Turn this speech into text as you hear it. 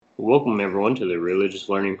Welcome, everyone, to the Religious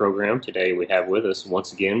Learning Program. Today we have with us,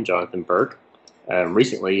 once again, Jonathan Burke.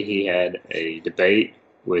 Recently, he had a debate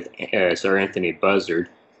with Sir Anthony Buzzard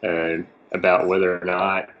about whether or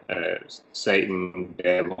not Satan,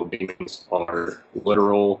 devil, demons are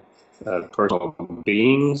literal personal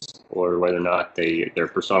beings, or whether or not they're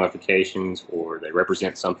personifications, or they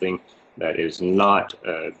represent something that is not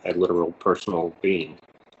a literal personal being.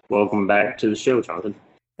 Welcome back to the show, Jonathan.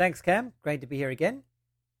 Thanks, Cam. Great to be here again.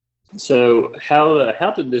 So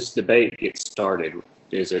how did this debate get started?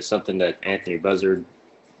 Is it something that Anthony Buzzard,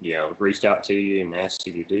 reached out to you and asked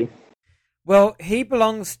you to do? Well, he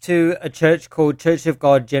belongs to a church called Church of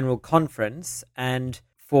God General Conference, and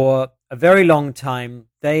for a very long time,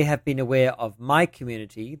 they have been aware of my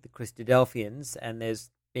community, the Christadelphians, and there's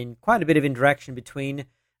been quite a bit of interaction between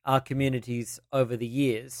our communities over the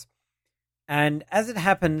years. And as it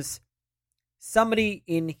happens, somebody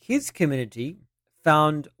in his community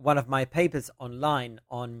found one of my papers online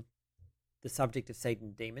on the subject of Satan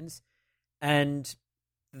and demons, and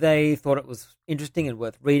they thought it was interesting and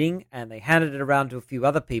worth reading, and they handed it around to a few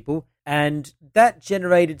other people, and that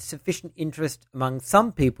generated sufficient interest among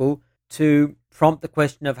some people to prompt the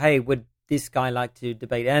question of, hey, would this guy like to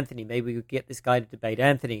debate Anthony? Maybe we could get this guy to debate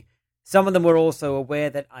Anthony. Some of them were also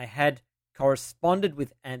aware that I had corresponded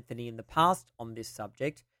with Anthony in the past on this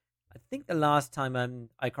subject. I think the last time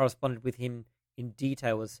I corresponded with him in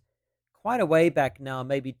detail was quite a way back now,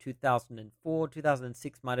 maybe 2004,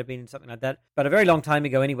 2006 might have been, something like that, but a very long time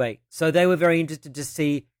ago anyway. So they were very interested to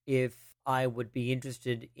see if I would be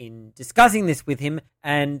interested in discussing this with him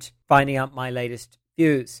and finding out my latest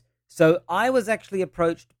views. So I was actually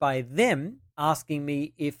approached by them asking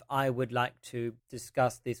me if I would like to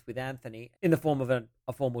discuss this with Anthony in the form of a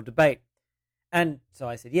formal debate. And so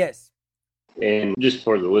I said yes. And just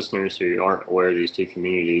for the listeners who aren't aware of these two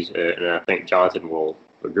communities, and I think Jonathan will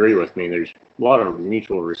agree with me, there's a lot of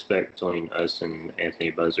mutual respect between us and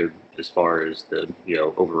Anthony Buzzard as far as the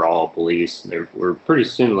overall beliefs. We're pretty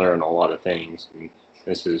similar in a lot of things, and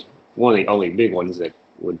this is one of the only big ones that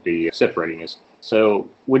would be separating us. So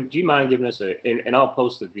would you mind giving us and I'll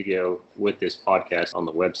post the video with this podcast on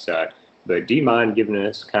the website, but do you mind giving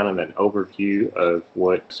us kind of an overview of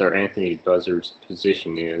what Sir Anthony Buzzard's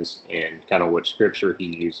position is and kind of what scripture he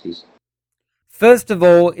uses? First of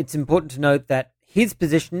all, it's important to note that his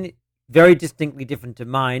position, very distinctly different to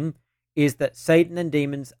mine, is that Satan and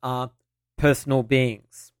demons are personal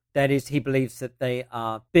beings. That is, he believes that they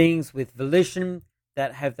are beings with volition,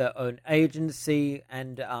 that have their own agency,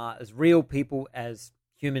 and are as real people as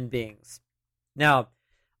human beings. Now,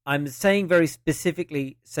 I'm saying very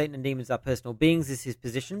specifically Satan and demons are personal beings is his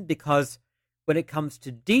position, because when it comes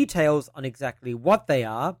to details on exactly what they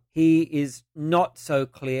are, he is not so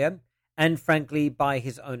clear, and frankly, by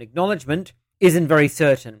his own acknowledgement, isn't very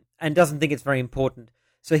certain and doesn't think it's very important.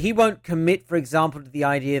 So he won't commit, for example, to the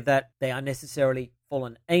idea that they are necessarily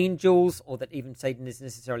fallen angels, or that even Satan is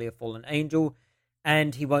necessarily a fallen angel,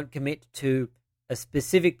 and he won't commit to a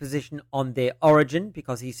specific position on their origin,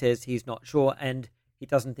 because he says he's not sure, and he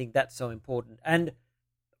doesn't think that's so important. And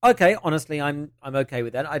okay, honestly, I'm okay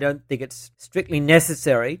with that. I don't think it's strictly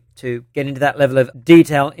necessary to get into that level of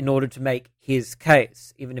detail in order to make his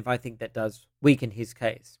case, even if I think that does weaken his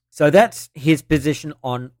case. So that's his position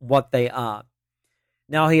on what they are.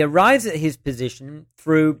 Now, he arrives at his position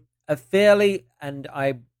through a fairly, and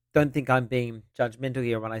I don't think I'm being judgmental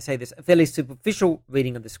here when I say this, a fairly superficial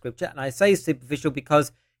reading of the scripture. And I say superficial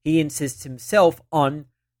because he insists himself on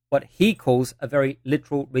what he calls a very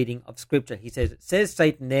literal reading of scripture. He says, it says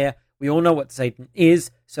Satan there, we all know what Satan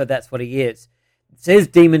is, so that's what he is. It says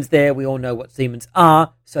demons there, we all know what demons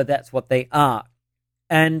are, so that's what they are.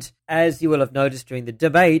 And as you will have noticed during the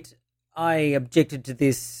debate, I objected to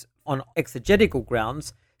this on exegetical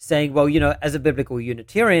grounds, saying, well, as a biblical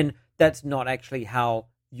Unitarian, that's not actually how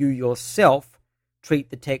you yourself treat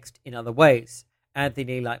the text in other ways.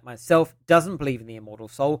 Anthony, like myself, doesn't believe in the immortal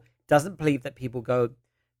soul, doesn't believe that people go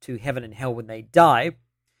to heaven and hell when they die.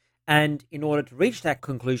 And in order to reach that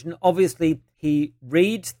conclusion, obviously, he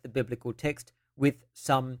reads the biblical text with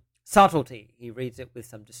some subtlety. He reads it with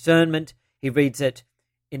some discernment. He reads it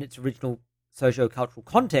in its original socio-cultural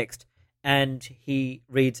context, and he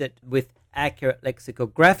reads it with accurate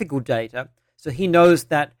lexicographical data. So he knows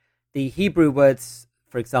that the Hebrew words,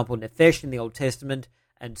 for example, nephesh in the Old Testament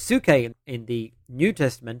and suke in the New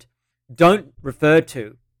Testament, don't refer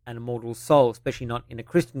to an immortal soul, especially not in a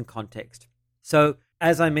Christian context. So,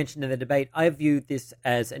 as I mentioned in the debate, I view this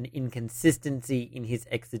as an inconsistency in his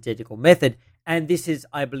exegetical method, and this is,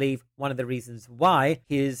 I believe, one of the reasons why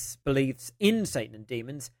his beliefs in Satan and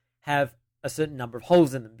demons have a certain number of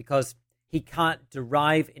holes in them, because he can't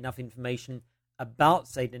derive enough information about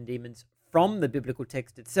Satan and demons from the biblical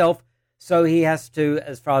text itself, so he has to,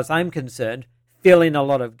 as far as I'm concerned, fill in a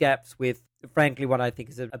lot of gaps with, frankly, what I think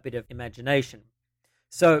is a bit of imagination.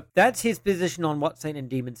 So that's his position on what Satan and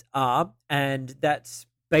demons are, and that's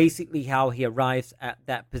basically how he arrives at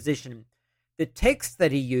that position. The texts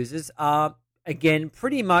that he uses are, again,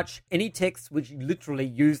 pretty much any texts which literally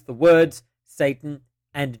use the words Satan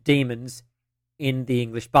and demons in the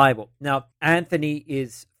English Bible. Now, Anthony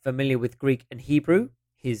is familiar with Greek and Hebrew.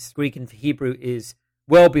 His Greek and Hebrew is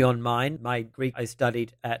well beyond mine. My Greek I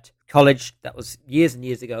studied at college. That was years and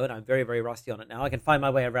years ago, and I'm very, very rusty on it now. I can find my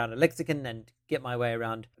way around a lexicon and get my way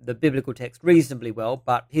around the biblical text reasonably well,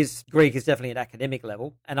 but his Greek is definitely at academic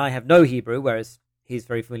level, and I have no Hebrew, whereas he's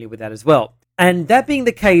very familiar with that as well. And that being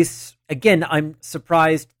the case, again, I'm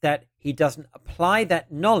surprised that he doesn't apply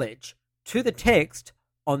that knowledge to the text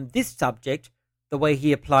on this subject the way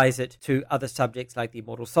he applies it to other subjects like the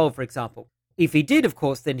immortal soul, for example. If he did, of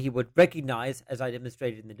course, then he would recognize, as I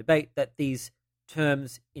demonstrated in the debate, that these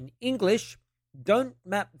terms in English don't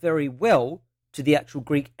map very well to the actual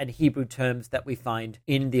Greek and Hebrew terms that we find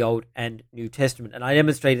in the Old and New Testament. And I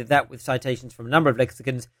demonstrated that with citations from a number of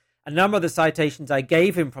lexicons. A number of the citations I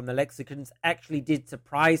gave him from the lexicons actually did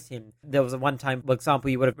surprise him. There was a one-time, for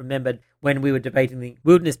example, you would have remembered when we were debating the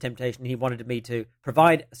wilderness temptation, he wanted me to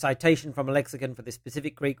provide a citation from a lexicon for this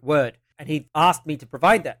specific Greek word. And he asked me to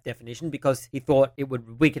provide that definition because he thought it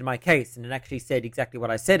would weaken my case. And it actually said exactly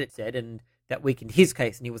what I said it said, and that weakened his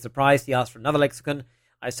case. And he was surprised. He asked for another lexicon.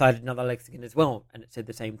 I cited another lexicon as well, and it said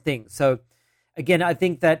the same thing. So, again, I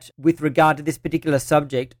think that with regard to this particular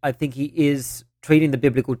subject, I think he is treating the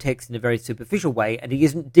biblical text in a very superficial way, and he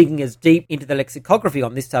isn't digging as deep into the lexicography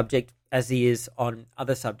on this subject as he is on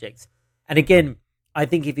other subjects. And again, I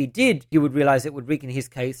think if he did, he would realize it would weaken his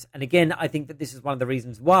case. And again, I think that this is one of the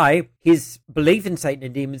reasons why his belief in Satan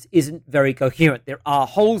and demons isn't very coherent. There are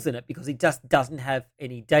holes in it because he just doesn't have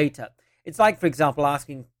any data. It's like, for example,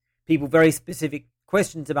 asking people very specific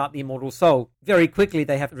questions about the immortal soul. Very quickly,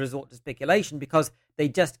 they have to resort to speculation because they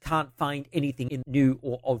just can't find anything in New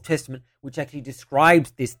or Old Testament which actually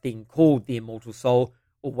describes this thing called the immortal soul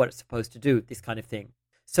or what it's supposed to do, this kind of thing.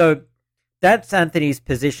 So that's Anthony's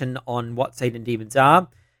position on what Satan and demons are.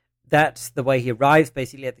 That's the way he arrives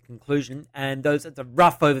basically at the conclusion, and those are the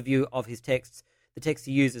rough overview of his texts, the texts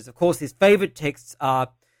he uses. Of course, his favorite texts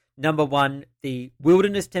are, number one, the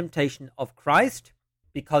wilderness temptation of Christ,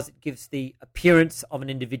 because it gives the appearance of an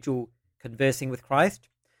individual conversing with Christ.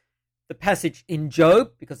 The passage in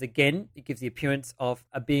Job, because again, it gives the appearance of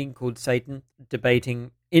a being called Satan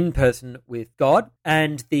debating in person with God.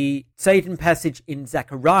 And the Satan passage in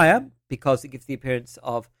Zechariah, because it gives the appearance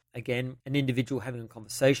of, again, an individual having a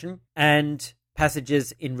conversation. And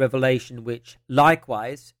passages in Revelation, which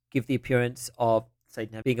likewise give the appearance of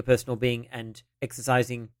Satan being a personal being and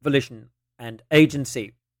exercising volition and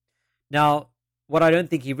agency. Now, what I don't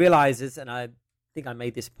think he realizes, and I think I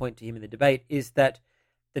made this point to him in the debate, is that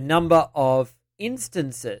the number of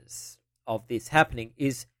instances of this happening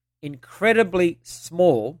is incredibly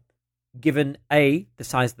small, given A, the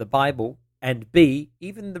size of the Bible, and B,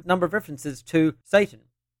 even the number of references to Satan.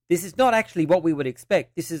 This is not actually what we would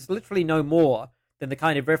expect. This is literally no more than the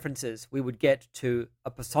kind of references we would get to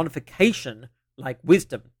a personification like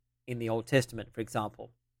wisdom in the Old Testament, for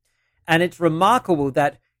example. And it's remarkable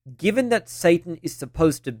that given that Satan is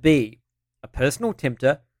supposed to be a personal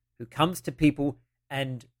tempter who comes to people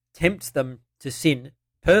and tempts them to sin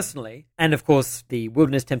personally, and of course the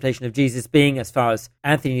wilderness temptation of Jesus being, as far as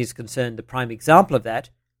Anthony is concerned, the prime example of that,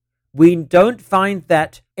 we don't find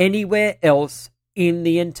that anywhere else in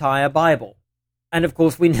the entire Bible. And of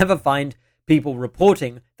course we never find people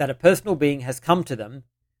reporting that a personal being has come to them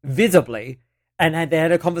visibly and they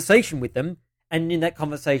had a conversation with them, and in that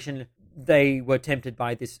conversation they were tempted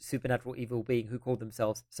by this supernatural evil being who called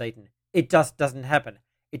themselves Satan. It just doesn't happen.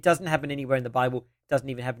 It doesn't happen anywhere in the Bible. It doesn't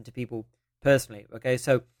even happen to people personally. Okay,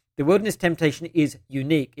 so the wilderness temptation is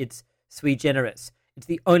unique. It's sui generis. It's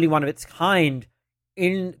the only one of its kind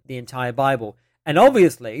in the entire Bible. And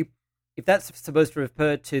obviously, if that's supposed to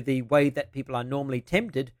refer to the way that people are normally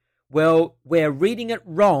tempted, well, we're reading it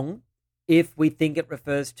wrong if we think it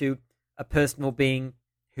refers to a personal being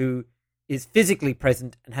who is physically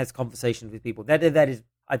present and has conversations with people. That is,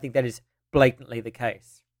 I think that is blatantly the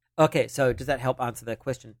case. Okay, so does that help answer that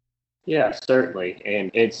question? Yeah, certainly.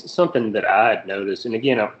 And it's something that I had noticed. And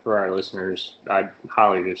again, for our listeners, I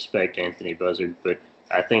highly respect Anthony Buzzard, but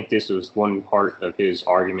I think this was one part of his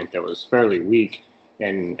argument that was fairly weak.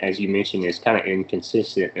 And as you mentioned, it's kind of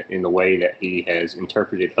inconsistent in the way that he has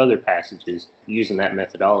interpreted other passages using that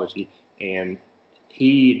methodology. And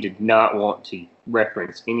he did not want to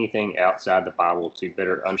reference anything outside the Bible to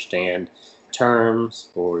better understand terms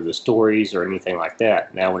or the stories or anything like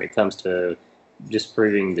that. Now, when it comes to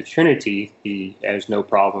disproving the Trinity, he has no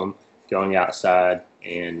problem going outside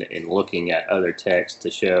and looking at other texts to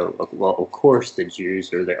show, well, of course, the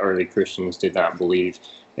Jews or the early Christians did not believe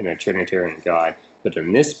in a Trinitarian God. But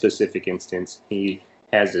in this specific instance, he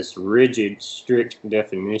has this rigid, strict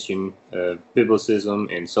definition of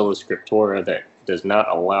biblicism and sola scriptura that does not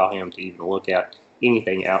allow him to even look at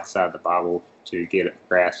anything outside the Bible to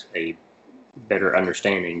grasp a better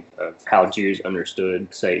understanding of how Jews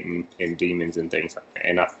understood Satan and demons and things like that.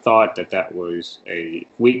 And I thought that was a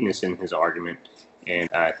weakness in his argument,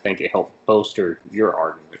 and I think it helped bolster your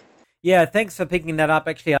argument. Yeah, thanks for picking that up.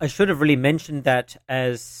 Actually, I should have really mentioned that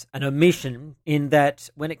as an omission, in that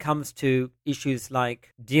when it comes to issues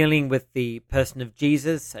like dealing with the person of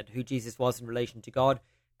Jesus and who Jesus was in relation to God,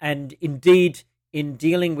 and indeed in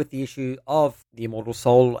dealing with the issue of the immortal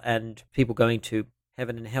soul and people going to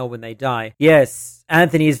heaven and hell when they die, yes,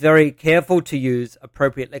 Anthony is very careful to use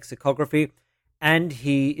appropriate lexicography, and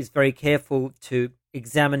he is very careful to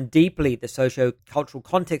examine deeply the socio-cultural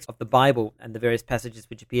context of the Bible and the various passages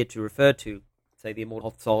which appear to refer to, say, the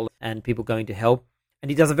immortal soul and people going to hell. And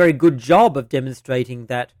he does a very good job of demonstrating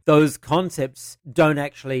that those concepts don't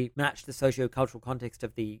actually match the socio-cultural context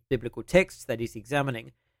of the biblical texts that he's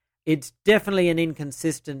examining. It's definitely an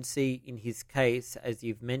inconsistency in his case, as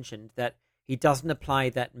you've mentioned, that he doesn't apply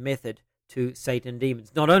that method to Satan and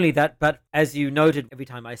demons. Not only that, but as you noted every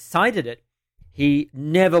time I cited it, he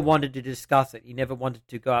never wanted to discuss it. He never wanted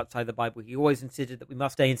to go outside the Bible. He always insisted that we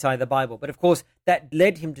must stay inside the Bible. But of course, that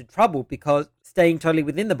led him to trouble, because staying totally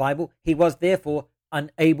within the Bible, he was therefore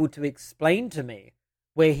unable to explain to me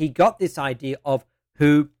where he got this idea of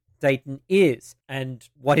who Satan is and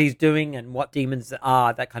what he's doing and what demons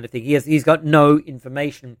are, that kind of thing. He's got no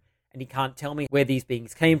information, and he can't tell me where these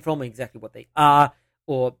beings came from, exactly what they are,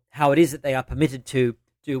 or how it is that they are permitted to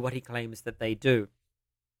do what he claims that they do.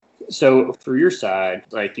 So for your side,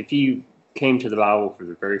 like if you came to the Bible for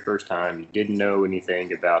the very first time, you didn't know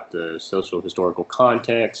anything about the social historical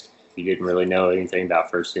context, you didn't really know anything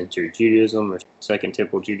about first century Judaism or Second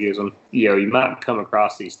Temple Judaism, you might come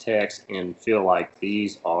across these texts and feel like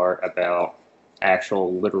these are about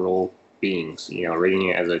actual literal beings, reading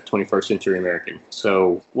it as a 21st century American.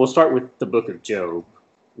 So we'll start with the book of Job.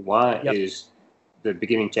 Why is the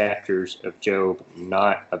beginning chapters of Job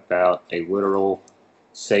not about a literal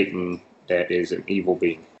Satan that is an evil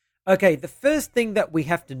being? Okay, the first thing that we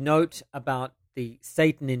have to note about the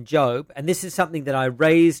Satan in Job, and this is something that I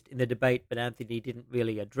raised in the debate but Anthony didn't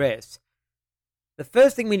really address. The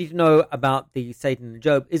first thing we need to know about the Satan in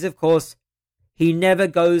Job is, of course, he never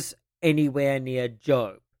goes anywhere near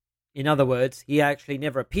Job. In other words, he actually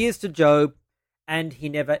never appears to Job, and he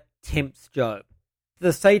never tempts Job.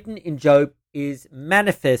 The Satan in Job is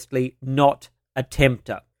manifestly not a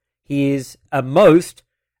tempter. He is at most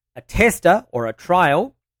a tester or a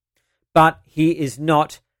trial, but he is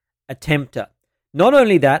not a tempter. Not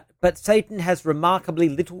only that, but Satan has remarkably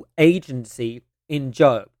little agency in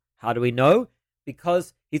Job. How do we know?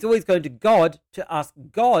 Because he's always going to God to ask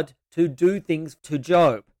God to do things to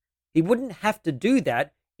Job. He wouldn't have to do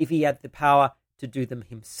that if he had the power to do them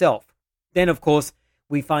himself. Then, of course,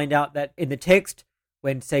 we find out that in the text,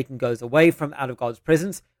 when Satan goes away from out of God's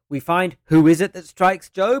presence, we find who is it that strikes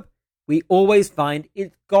Job? We always find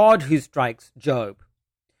it's God who strikes Job.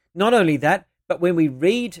 Not only that, but when we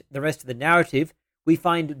read the rest of the narrative, we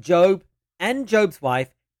find Job and Job's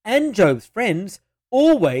wife and Job's friends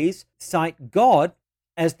always cite God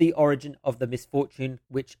as the origin of the misfortune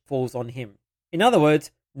which falls on him. In other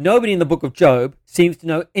words, nobody in the book of Job seems to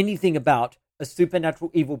know anything about a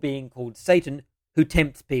supernatural evil being called Satan who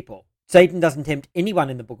tempts people. Satan doesn't tempt anyone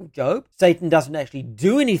in the book of Job. Satan doesn't actually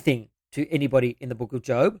do anything to anybody in the book of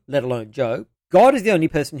Job, let alone Job. God is the only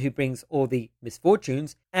person who brings all the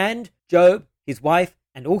misfortunes, and Job, his wife,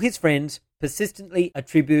 and all his friends persistently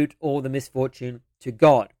attribute all the misfortune to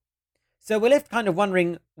God. So we're left kind of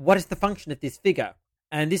wondering, what is the function of this figure?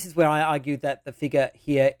 And this is where I argue that the figure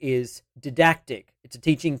here is didactic. It's a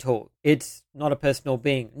teaching tool. It's not a personal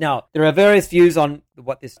being. Now, there are various views on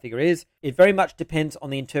what this figure is. It very much depends on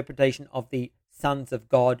the interpretation of the sons of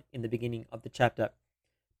God in the beginning of the chapter.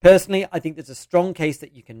 Personally, I think there's a strong case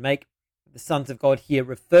that you can make. The sons of God here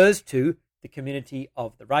refers to the community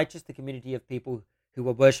of the righteous, the community of people who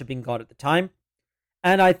were worshipping God at the time.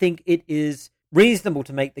 And I think it is reasonable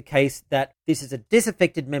to make the case that this is a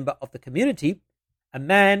disaffected member of the community, a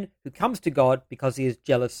man who comes to God because he is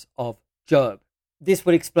jealous of Job. This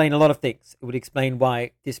would explain a lot of things. It would explain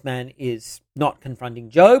why this man is not confronting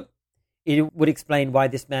Job. It would explain why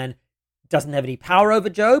this man doesn't have any power over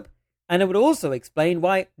Job, and it would also explain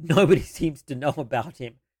why nobody seems to know about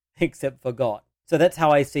him except for God. So that's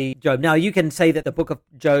how I see Job. Now, you can say that the book of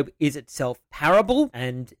Job is itself parable,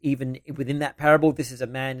 and even within that parable, this is a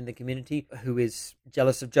man in the community who is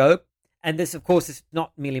jealous of Job. And this, of course, is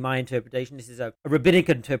not merely my interpretation. This is a rabbinic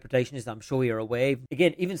interpretation, as I'm sure you're aware.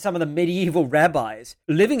 Again, even some of the medieval rabbis,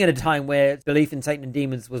 living at a time where belief in Satan and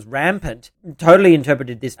demons was rampant, totally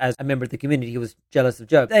interpreted this as a member of the community who was jealous of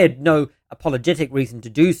Job. They had no apologetic reason to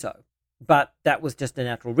do so, but that was just a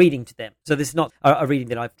natural reading to them. So this is not a reading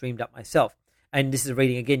that I've dreamed up myself. And this is a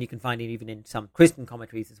reading, again, you can find it even in some Christian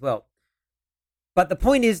commentaries as well. But the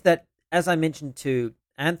point is that, as I mentioned to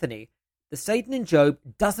Anthony, the Satan in Job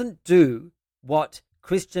doesn't do what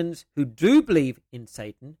Christians who do believe in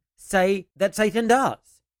Satan say that Satan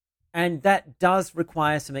does. And that does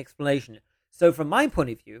require some explanation. So from my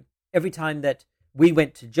point of view, every time that we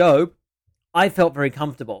went to Job, I felt very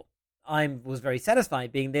comfortable. I was very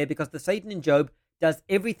satisfied being there because the Satan in Job does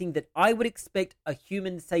everything that I would expect a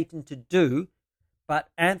human Satan to do, but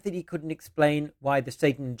Anthony couldn't explain why the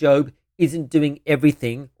Satan in Job isn't doing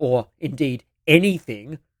everything, or indeed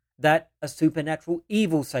anything, that a supernatural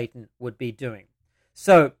evil Satan would be doing.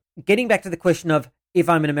 So, getting back to the question of if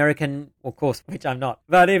I'm an American, of course, which I'm not,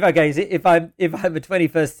 but if I'm a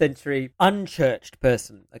 21st century unchurched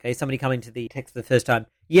person, okay, somebody coming to the text for the first time,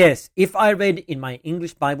 yes, if I read in my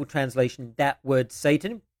English Bible translation that word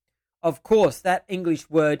Satan, of course, that English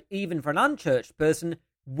word, even for an unchurched person,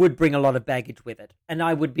 would bring a lot of baggage with it, and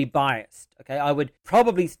I would be biased, okay? I would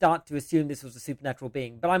probably start to assume this was a supernatural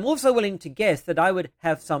being, but I'm also willing to guess that I would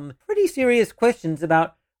have some pretty serious questions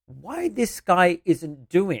about why this guy isn't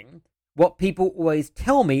doing what people always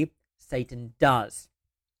tell me Satan does.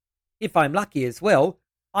 If I'm lucky as well,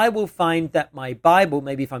 I will find that my Bible,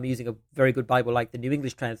 maybe if I'm using a very good Bible like the New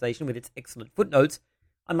English Translation with its excellent footnotes,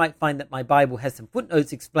 I might find that my Bible has some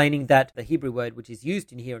footnotes explaining that the Hebrew word which is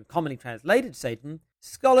used in here and commonly translated Satan,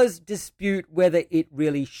 scholars dispute whether it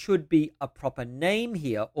really should be a proper name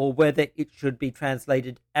here or whether it should be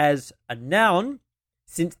translated as a noun,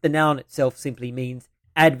 since the noun itself simply means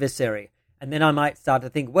adversary. And then I might start to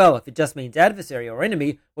think, well, if it just means adversary or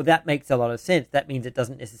enemy, well, that makes a lot of sense. That means it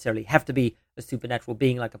doesn't necessarily have to be a supernatural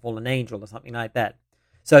being like a fallen angel or something like that.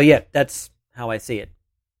 So yeah, that's how I see it.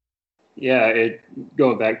 Yeah,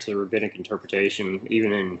 going back to rabbinic interpretation,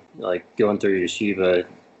 even in like going through yeshiva,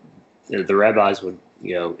 the rabbis would,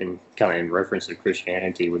 in kind of in reference to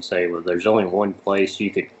Christianity, would say, well, there's only one place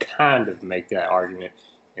you could kind of make that argument,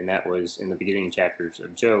 and that was in the beginning chapters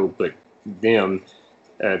of Job. But the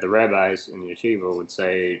rabbis in yeshiva would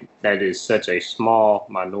say that is such a small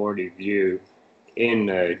minority view in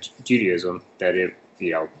Judaism that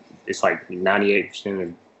it's like 98%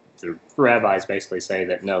 of the rabbis basically say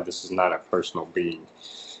that, no, this is not a personal being.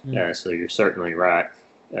 So you're certainly right.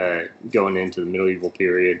 Going into the medieval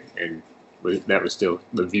period, and that was still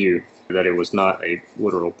the view that it was not a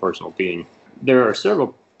literal personal being. There are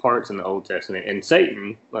several parts in the Old Testament, and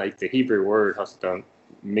Satan, like the Hebrew word hasatan,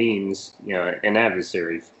 means an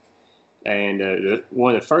adversary. And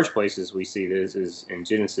one of the first places we see this is in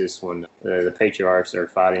Genesis when the patriarchs are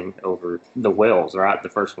fighting over the wells. Right, the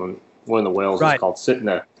first one of the wells is called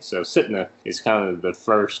Sitna. So Sitna is kind of the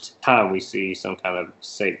first time we see some kind of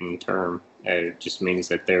Satan term. It just means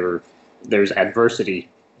that there's adversity,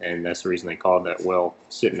 and that's the reason they called that well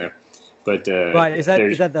Sitna. But is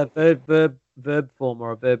that the verb form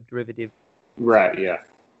or a verb derivative? Right. Yeah.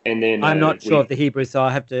 And then I'm not sure of the Hebrew, so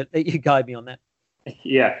I have to let you guide me on that.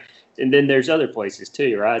 Yeah. And then there's other places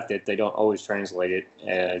too, right, that they don't always translate it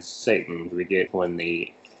as Satan. We get when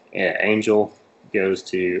the angel goes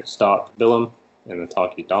to stop Balaam and the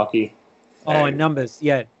talkie-talkie. In Numbers,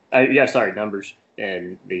 yeah. Numbers.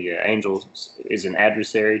 And the angel is an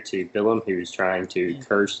adversary to Balaam, who's trying to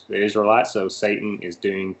curse the Israelites. So Satan is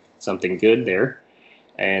doing something good there.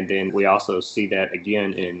 And then we also see that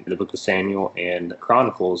again in the book of Samuel and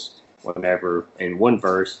Chronicles, whenever in one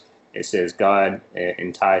verse it says God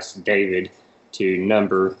enticed David to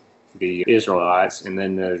number the Israelites. And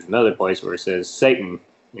then there's another place where it says Satan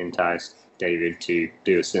enticed David to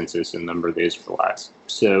do a census and number the Israelites.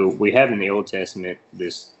 So we have in the Old Testament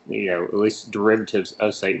this, at least derivatives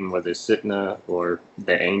of Satan, whether it's Sitna or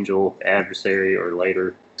the angel, adversary, or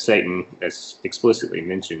later Satan that's explicitly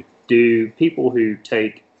mentioned. Do people who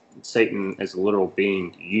take Satan as a literal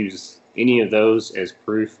being use any of those as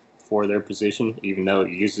proof for their position, even though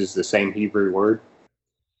it uses the same Hebrew word?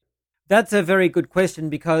 That's a very good question,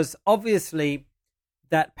 because obviously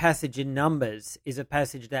that passage in Numbers is a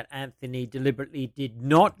passage that Anthony deliberately did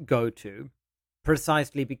not go to,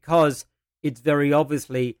 precisely because it's very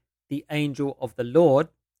obviously the angel of the Lord,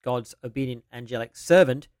 God's obedient angelic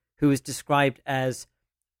servant, who is described as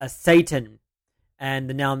a Satan. And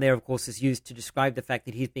the noun there, of course, is used to describe the fact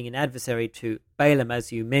that he's being an adversary to Balaam,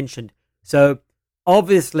 as you mentioned. So,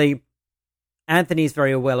 obviously, Anthony is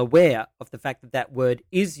very well aware of the fact that that word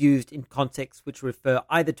is used in contexts which refer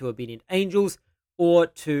either to obedient angels or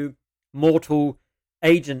to mortal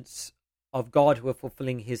agents of God who are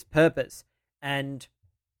fulfilling his purpose. And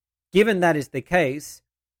given that is the case,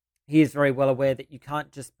 he is very well aware that you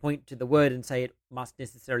can't just point to the word and say it must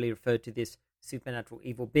necessarily refer to this supernatural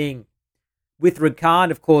evil being. With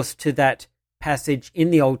regard, of course, to that passage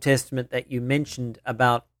in the Old Testament that you mentioned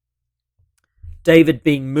about David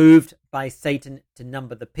being moved by Satan to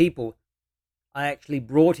number the people, I actually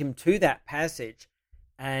brought him to that passage,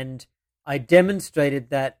 and I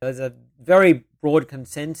demonstrated that there's a very broad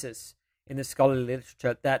consensus in the scholarly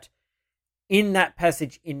literature that in that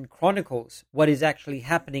passage in Chronicles, what is actually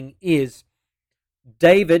happening is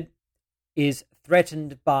David is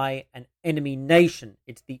threatened by an enemy nation.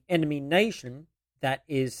 It's the enemy nation that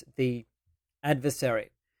is the adversary.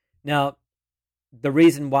 Now, the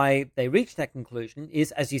reason why they reach that conclusion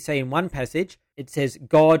is, as you say in one passage, it says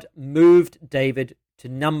God moved David to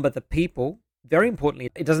number the people. Very importantly,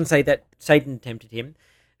 it doesn't say that Satan tempted him.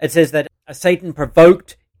 It says that Satan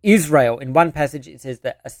provoked Israel. In one passage, it says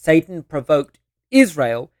that Satan provoked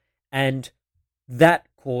Israel, and that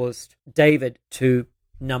caused David to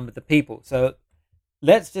number the people. So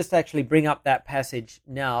let's just actually bring up that passage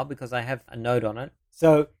now, because I have a note on it.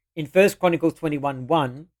 So in 1 Chronicles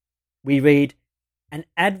 21:1, we read, an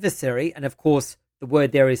adversary, and of course the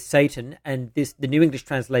word there is Satan, and the New English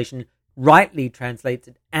translation rightly translates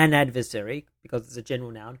it an adversary, because it's a general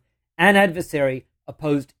noun. An adversary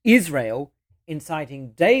opposed Israel,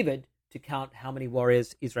 inciting David to count how many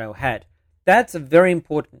warriors Israel had. That's a very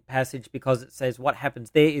important passage, because it says what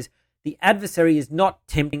happens there is the adversary is not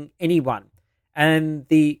tempting anyone, and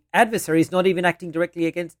the adversary is not even acting directly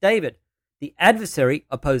against David. The adversary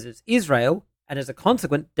opposes Israel, and as a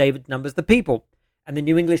consequence, David numbers the people. And the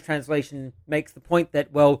New English translation makes the point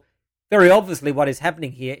that, well, very obviously what is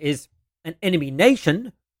happening here is an enemy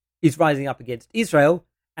nation is rising up against Israel,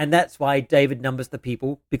 and that's why David numbers the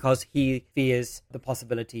people, because he fears the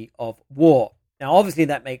possibility of war. Now, obviously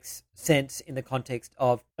that makes sense in the context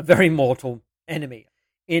of a very mortal enemy.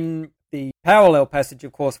 In the parallel passage,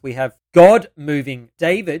 of course, we have God moving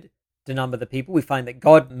David to number the people. We find that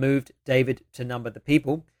God moved David to number the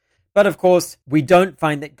people. But of course, we don't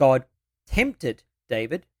find that God tempted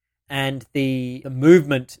David, and the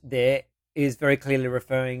movement there is very clearly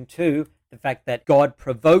referring to the fact that God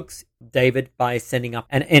provokes David by sending up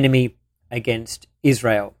an enemy against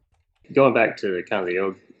Israel. Going back to the kind of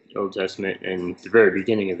the Old Testament, and the very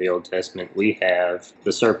beginning of the Old Testament, we have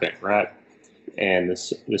the serpent, right? And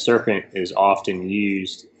the serpent is often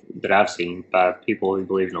used, that I've seen, by people who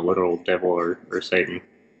believe in a literal devil or Satan.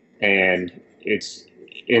 And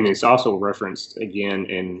it's also referenced again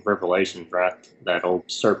in Revelation, right? That old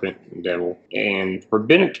serpent and devil. And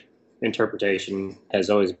rabbinic interpretation has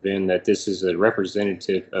always been that this is a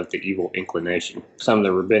representative of the evil inclination. Some of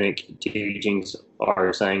the rabbinic teachings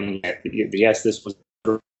are saying that, yes, this was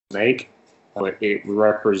a snake, but it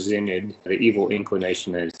represented the evil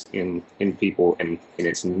inclination that's in people, and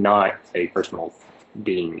it's not a personal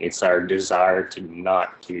being. It's our desire to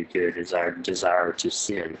not do good. It's our desire to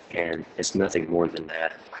sin, and it's nothing more than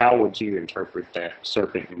that. How would you interpret that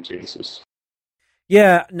serpent in Genesis?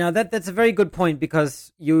 Yeah, now that's a very good point,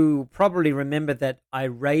 because you probably remember that I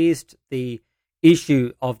raised the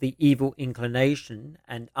issue of the evil inclination,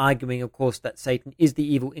 and arguing, of course, that Satan is the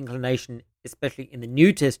evil inclination, especially in the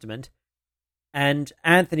New Testament. And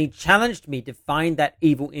Anthony challenged me to find that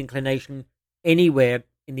evil inclination anywhere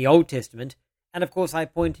in the Old Testament. And of course, I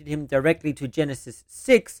pointed him directly to Genesis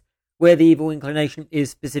 6, where the evil inclination is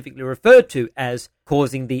specifically referred to as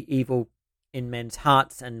causing the evil in men's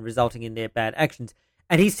hearts and resulting in their bad actions.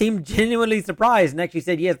 And he seemed genuinely surprised and actually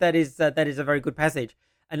said, yes, that is a very good passage.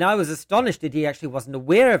 And I was astonished that he actually wasn't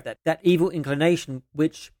aware of that evil inclination,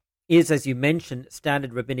 which is, as you mentioned,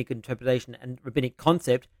 standard rabbinic interpretation and rabbinic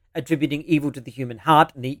concept, attributing evil to the human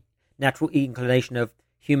heart and the natural inclination of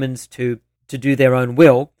humans to do their own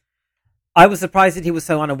will. I was surprised that he was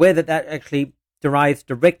so unaware that actually derives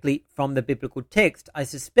directly from the biblical text. I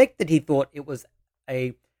suspect that he thought it was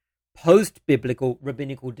a post-biblical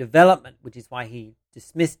rabbinical development, which is why he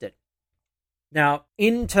dismissed it. Now,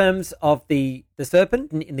 in terms of the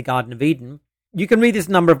serpent in the Garden of Eden, you can read this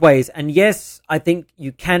a number of ways. And yes, I think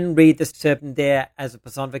you can read the serpent there as a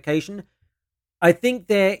personification. I think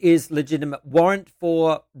there is legitimate warrant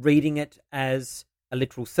for reading it as a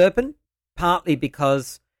literal serpent, partly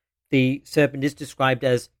because the serpent is described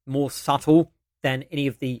as more subtle than any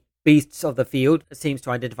of the beasts of the field. It seems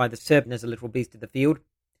to identify the serpent as a literal beast of the field.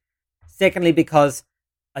 Secondly, because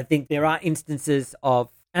I think there are instances of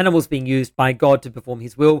animals being used by God to perform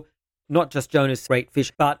his will, not just Jonah's great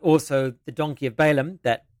fish, but also the donkey of Balaam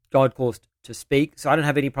that God caused to speak. So I don't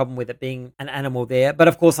have any problem with it being an animal there. But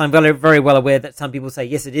of course, I'm very, very well aware that some people say,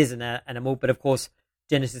 yes, it is an animal. But of course,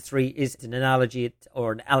 Genesis 3 is an analogy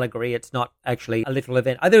or an allegory. It's not actually a literal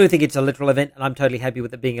event. I do think it's a literal event, and I'm totally happy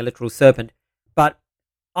with it being a literal serpent. But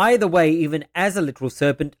either way, even as a literal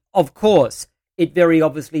serpent, of course, it very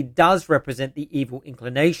obviously does represent the evil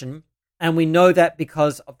inclination. And we know that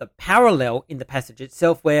because of the parallel in the passage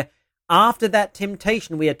itself, where after that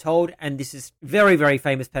temptation, we are told, and this is very, very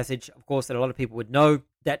famous passage, of course, that a lot of people would know,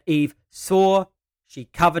 that Eve saw, she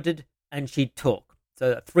coveted, and she took.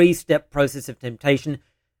 So a three-step process of temptation.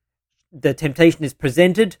 The temptation is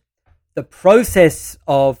presented. The process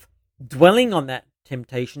of dwelling on that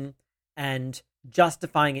temptation and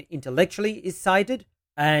justifying it intellectually is cited,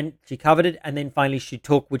 and she coveted, and then finally she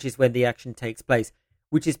took, which is when the action takes place,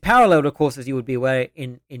 which is paralleled, of course, as you would be aware,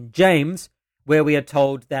 in James, where we are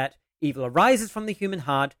told that evil arises from the human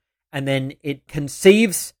heart, and then it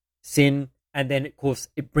conceives sin, and then, of course,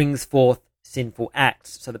 it brings forth sinful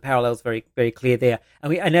acts. So the parallel is very, very clear there.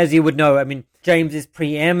 And as you would know, I mean, James is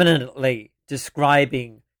preeminently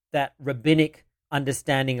describing that rabbinic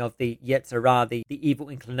understanding of the Yetzer Hara, the evil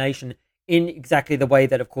inclination, in exactly the way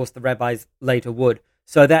that, of course, the rabbis later would.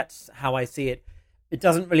 So that's how I see it. It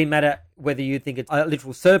doesn't really matter whether you think it's a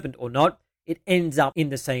literal serpent or not. It ends up in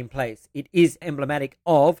the same place. It is emblematic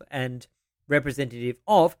of and representative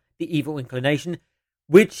of the evil inclination,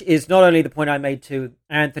 which is not only the point I made to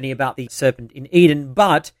Anthony about the serpent in Eden,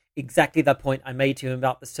 but exactly the point I made to him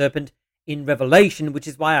about the serpent in Revelation, which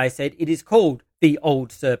is why I said it is called the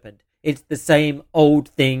old serpent. It's the same old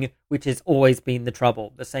thing which has always been the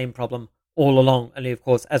trouble, the same problem all along. And of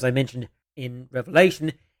course, as I mentioned in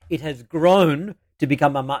Revelation, it has grown to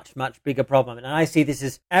become a much, much bigger problem. And I see this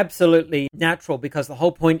as absolutely natural, because the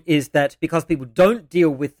whole point is that because people don't deal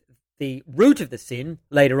with the root of the sin,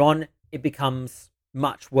 later on it becomes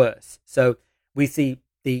much worse. So we see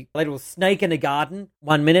the little snake in a garden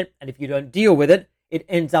 1 minute, and if you don't deal with it, it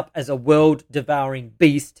ends up as a world-devouring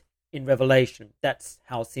beast in Revelation. That's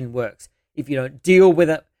how sin works. If you don't deal with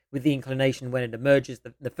it, with the inclination when it emerges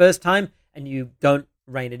the first time, and you don't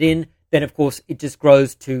rein it in, then of course it just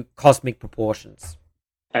grows to cosmic proportions.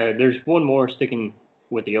 There's one more sticking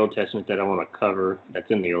with the Old Testament that I want to cover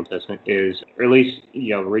that's in the Old Testament is, or at least,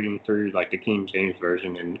 reading through like the King James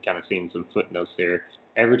Version and kind of seeing some footnotes there.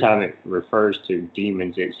 Every time it refers to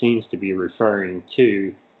demons, it seems to be referring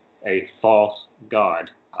to a false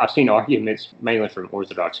god. I've seen arguments mainly from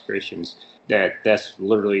Orthodox Christians that's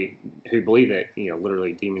literally, who believe that,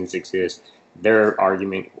 literally demons exist. Their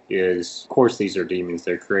argument is, of course, these are demons.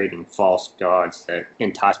 They're creating false gods that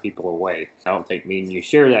entice people away. I don't think me and you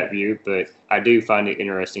share that view, but I do find it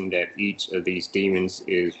interesting that each of these demons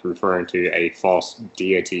is referring to a false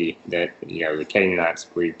deity that, the Canaanites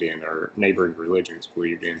believed in or neighboring religions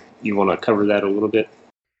believed in. You want to cover that a little bit?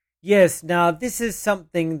 Yes. Now, this is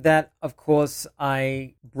something that, of course,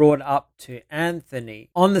 I brought up to Anthony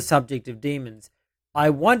on the subject of demons. I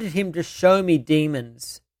wanted him to show me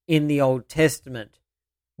demons in the Old Testament,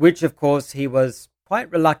 which of course he was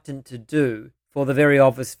quite reluctant to do for the very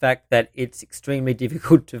obvious fact that it's extremely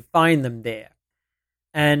difficult to find them there.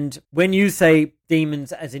 And when you say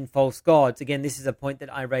demons as in false gods, again, this is a point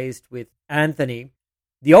that I raised with Anthony.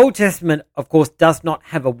 The Old Testament, of course, does not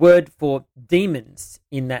have a word for demons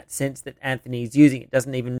in that sense that Anthony is using. It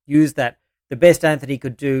doesn't even use that. The best Anthony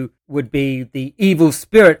could do would be the evil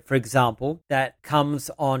spirit, for example, that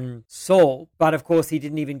comes on Saul. But of course, he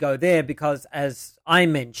didn't even go there because, as I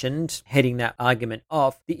mentioned, heading that argument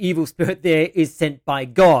off, the evil spirit there is sent by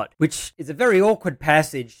God, which is a very awkward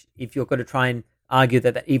passage if you're going to try and argue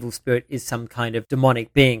that evil spirit is some kind of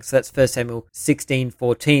demonic being. So that's 1 Samuel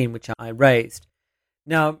 16:14, which I raised.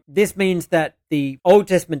 Now, this means that the Old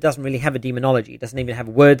Testament doesn't really have a demonology. It doesn't even have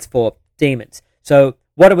words for demons. So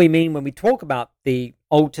what do we mean when we talk about the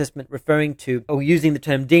Old Testament referring to, or using the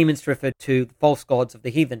term demons to refer to the false gods of the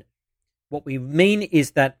heathen? What we mean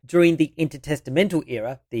is that during the intertestamental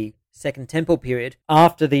era, the Second Temple period,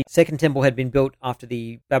 after the Second Temple had been built, after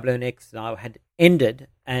the Babylonian exile had ended,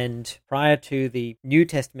 and prior to the New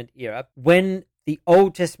Testament era, when the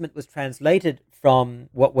Old Testament was translated from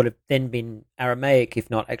what would have then been Aramaic, if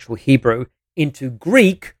not actual Hebrew, into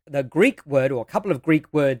Greek, the Greek word, or a couple of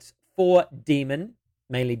Greek words for demon,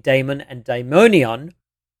 mainly daemon and daimonion,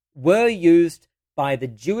 were used by the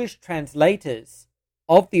Jewish translators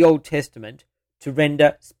of the Old Testament to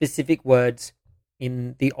render specific words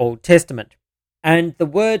in the Old Testament. And the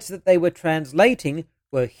words that they were translating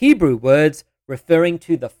were Hebrew words referring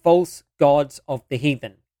to the false gods of the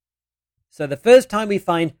heathen. So the first time we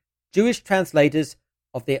find Jewish translators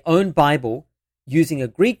of their own Bible using a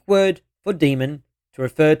Greek word for demon to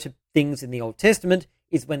refer to things in the Old Testament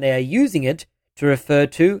is when they are using it to refer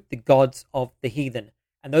to the gods of the heathen.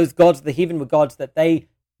 And those gods of the heathen were gods that they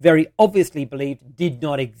very obviously believed did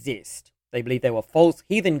not exist. They believed they were false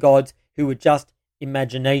heathen gods who were just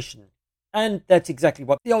imagination. And that's exactly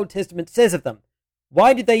what the Old Testament says of them.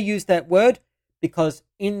 Why did they use that word? Because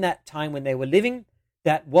in that time when they were living,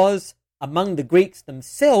 that was, among the Greeks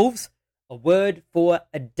themselves, a word for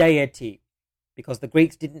a deity. Because the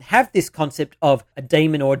Greeks didn't have this concept of a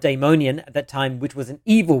daemon or a daemonian at that time, which was an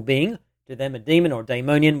evil being. To them, a demon or a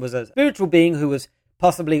daemonian was a spiritual being who was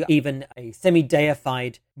possibly even a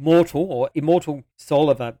semi-deified mortal or immortal soul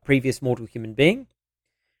of a previous mortal human being.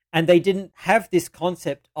 And they didn't have this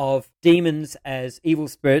concept of demons as evil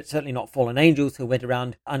spirits, certainly not fallen angels who went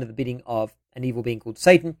around under the bidding of an evil being called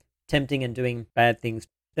Satan, tempting and doing bad things.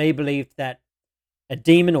 They believed that a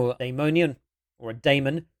demon or a daemonian or a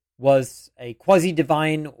daemon was a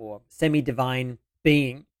quasi-divine or semi-divine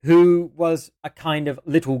being who was a kind of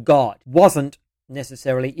little god, wasn't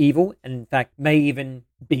necessarily evil, and in fact may even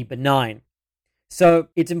be benign. So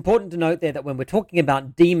it's important to note there that when we're talking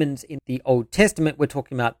about demons in the Old Testament, we're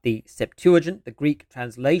talking about the Septuagint, the Greek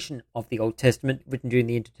translation of the Old Testament written during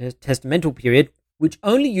the intertestamental period, which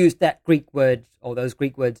only used that Greek word, or those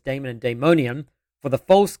Greek words daemon and daemonium, for the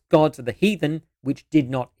false gods of the heathen, which did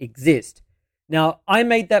not exist. Now, I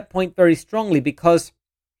made that point very strongly because,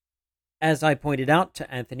 as I pointed out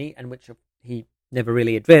to Anthony, and which he never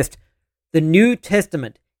really addressed, the New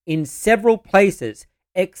Testament in several places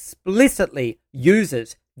explicitly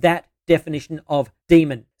uses that definition of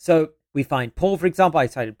demon. So we find Paul, for example, I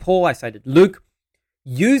cited Paul, I cited Luke,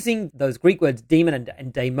 using those Greek words demon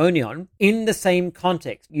and daemonion in the same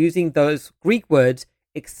context, using those Greek words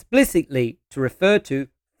explicitly to refer to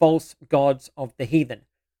false gods of the heathen.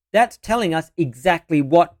 That's telling us exactly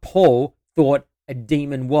what Paul thought a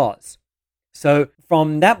demon was. So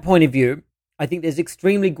from that point of view, I think there's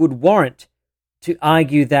extremely good warrant to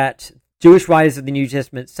argue that Jewish writers of the New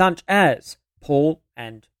Testament, such as Paul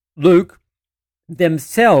and Luke,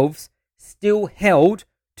 themselves still held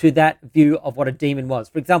to that view of what a demon was.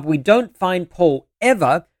 For example, we don't find Paul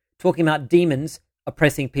ever talking about demons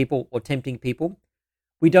oppressing people or tempting people.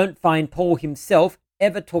 We don't find Paul himself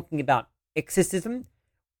ever talking about exorcism,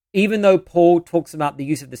 even though Paul talks about the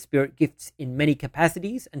use of the Spirit gifts in many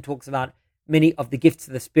capacities and talks about many of the gifts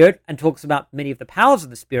of the Spirit and talks about many of the powers of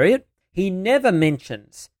the Spirit. He never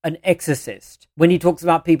mentions an exorcist. When he talks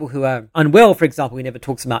about people who are unwell, for example, he never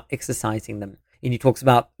talks about exorcising them. And he talks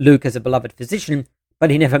about Luke as a beloved physician, but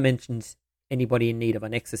he never mentions anybody in need of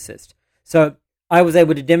an exorcist. So I was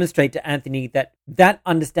able to demonstrate to Anthony that that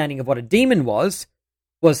understanding of what a demon was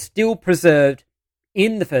still preserved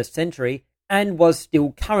in the first century and was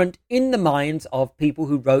still current in the minds of people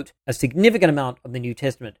who wrote a significant amount of the New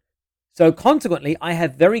Testament. So consequently, I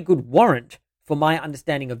have very good warrant for my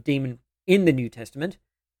understanding of demon in the New Testament,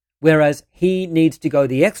 whereas he needs to go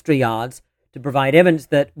the extra yards to provide evidence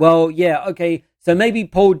that, well, yeah, okay, so maybe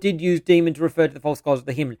Paul did use demon to refer to the false gods of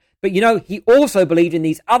the heathen, but he also believed in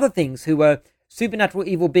these other things who were supernatural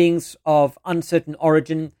evil beings of uncertain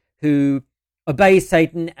origin who obey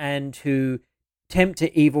Satan and who tempt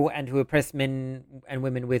to evil and who oppress men and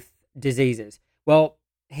women with diseases. Well,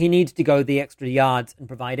 he needs to go the extra yards and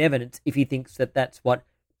provide evidence if he thinks that that's what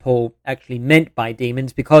Paul actually meant by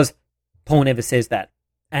demons, because Paul never says that.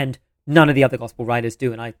 And none of the other gospel writers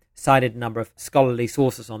do. And I cited a number of scholarly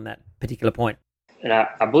sources on that particular point. And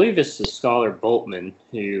I believe it's the scholar Boltman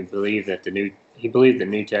who believed that the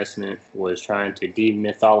New Testament was trying to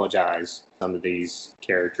demythologize some of these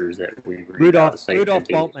characters that we read Rudolf into.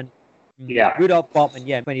 Boltman. Yeah. Rudolf Boltman,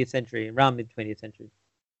 20th century, around mid-20th century.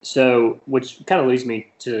 So, which kind of leads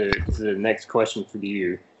me to the next question for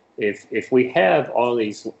you. If we have all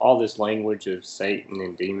this language of Satan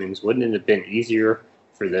and demons, wouldn't it have been easier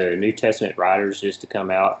for the New Testament writers just to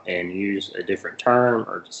come out and use a different term,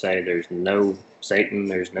 or to say there's no Satan,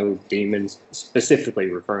 there's no demons,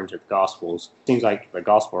 specifically referring to the Gospels? Seems like the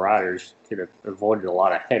Gospel writers could have avoided a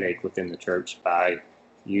lot of headache within the church by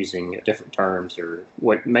using different terms, or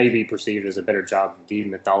what may be perceived as a better job of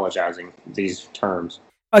demythologizing these terms.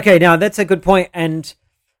 Okay, now that's a good point, and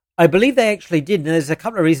I believe they actually did, and there's a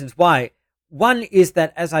couple of reasons why. One is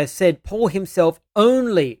that, as I said, Paul himself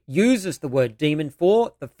only uses the word demon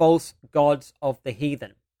for the false gods of the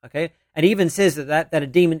heathen, okay? And even says that a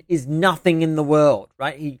demon is nothing in the world,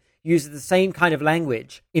 right? uses the same kind of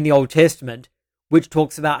language in the Old Testament, which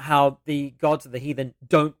talks about how the gods of the heathen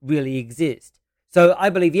don't really exist. So I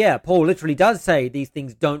believe, Paul literally does say these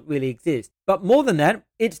things don't really exist. But more than that,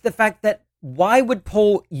 it's the fact that why would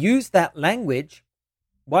Paul use that language?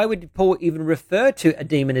 Why would Paul even refer to a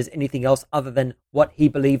demon as anything else other than what he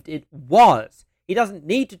believed it was? He doesn't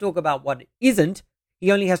need to talk about what it isn't.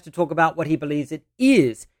 He only has to talk about what he believes it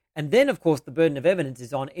is. And then, of course, the burden of evidence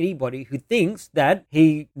is on anybody who thinks that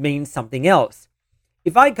he means something else.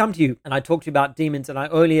 If I come to you and I talk to you about demons and I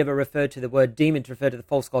only ever refer to the word demon to refer to the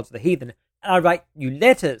false gods of the heathen, and I write you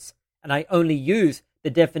letters and I only use the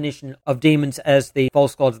definition of demons as the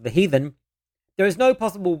false gods of the heathen, there is no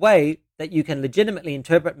possible way that you can legitimately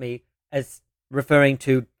interpret me as referring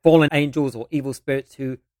to fallen angels or evil spirits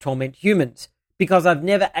who torment humans, because I've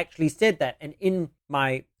never actually said that. And in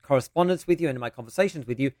my correspondence with you and in my conversations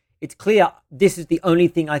with you, it's clear this is the only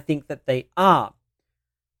thing I think that they are.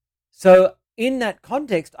 So in that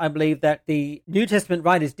context, I believe that the New Testament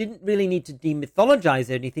writers didn't really need to demythologize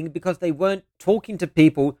anything, because they weren't talking to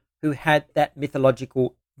people who had that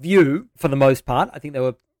mythological view for the most part. I think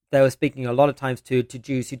they were speaking a lot of times to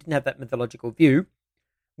Jews who didn't have that mythological view.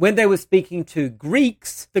 When they were speaking to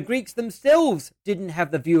Greeks, the Greeks themselves didn't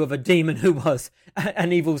have the view of a demon who was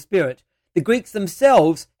an evil spirit. The Greeks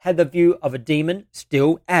themselves had the view of a demon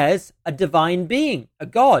still as a divine being, a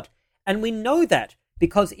god. And we know that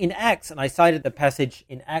because in Acts, and I cited the passage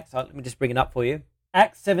in Acts, let me just bring it up for you.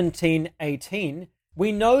 Acts 17:18,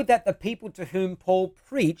 we know that the people to whom Paul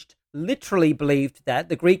preached literally believed that,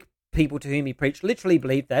 the Greek people to whom he preached literally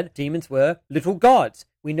believed that demons were little gods.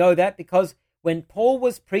 We know that because when Paul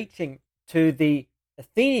was preaching to the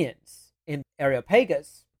Athenians in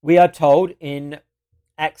Areopagus, we are told in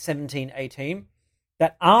Acts 17:18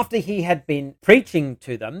 that after he had been preaching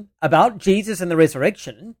to them about Jesus and the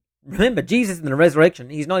resurrection, remember, Jesus and the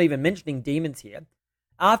resurrection, he's not even mentioning demons here.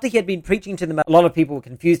 After he had been preaching to them, a lot of people were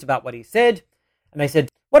confused about what he said, and they said,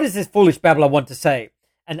 "What does this foolish babbler want to say?"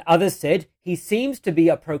 And others said, "He seems to be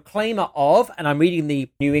a proclaimer of," and I'm reading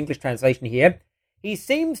the New English translation here, "he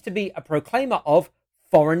seems to be a proclaimer of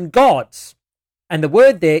foreign gods." And the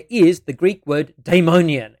word there is the Greek word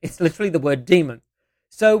daimonion. It's literally the word demon.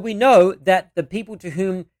 So we know that the people to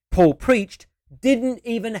whom Paul preached didn't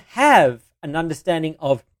even have an understanding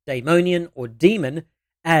of daimonion or demon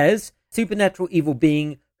as supernatural evil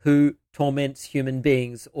being who torments human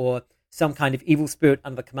beings, or some kind of evil spirit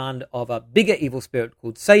under the command of a bigger evil spirit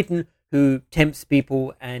called Satan, who tempts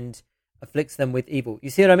people and afflicts them with evil. You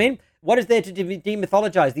see what I mean? What is there to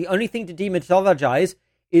demythologize? The only thing to demythologize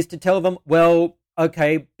is to tell them, well,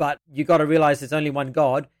 okay, but you got to realize there's only one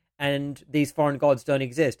God and these foreign gods don't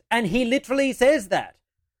exist. And he literally says that.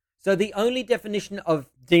 So the only definition of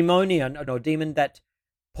demonian or demon that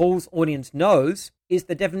Paul's audience knows is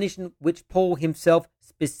the definition which Paul himself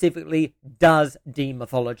specifically does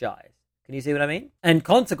demythologize. Can you see what I mean? And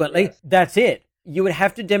consequently, yes, that's it. You would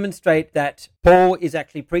have to demonstrate that Paul is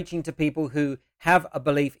actually preaching to people who have a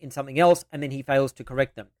belief in something else, and then he fails to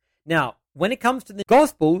correct them. Now, when it comes to the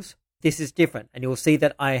Gospels, this is different. And you'll see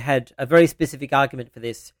that I had a very specific argument for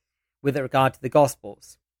this with regard to the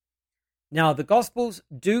Gospels. Now, the Gospels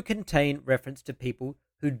do contain reference to people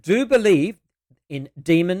who do believe in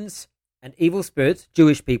demons and evil spirits,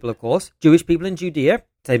 Jewish people, of course, Jewish people in Judea,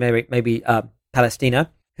 say maybe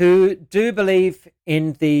Palestina, who do believe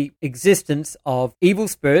in the existence of evil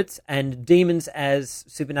spirits and demons as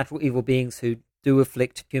supernatural evil beings who do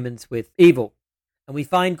afflict humans with evil. And we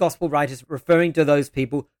find gospel writers referring to those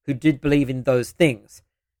people who did believe in those things.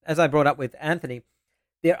 As I brought up with Anthony,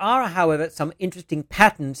 there are, however, some interesting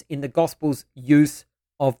patterns in the gospel's use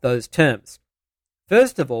of those terms.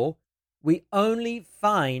 First of all, we only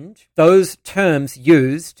find those terms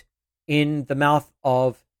used in the mouth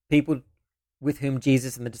of people with whom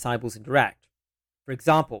Jesus and the disciples interact. For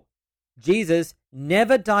example, Jesus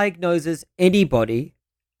never diagnoses anybody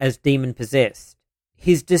as demon-possessed.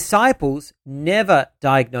 His disciples never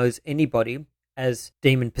diagnose anybody as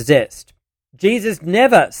demon-possessed. Jesus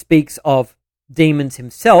never speaks of demons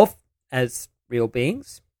himself as real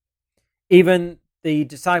beings. Even the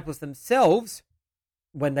disciples themselves,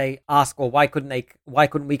 when they ask, or why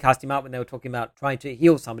couldn't we cast him out when they were talking about trying to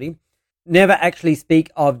heal somebody, never actually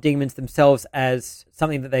speak of demons themselves as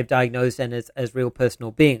something that they've diagnosed and as real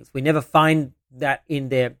personal beings. We never find that in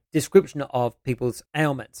their description of people's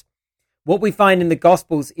ailments. What we find in the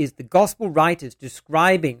Gospels is the Gospel writers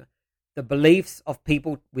describing the beliefs of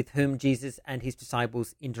people with whom Jesus and his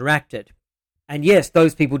disciples interacted. And yes,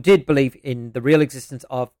 those people did believe in the real existence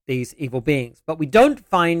of these evil beings, but we don't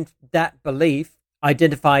find that belief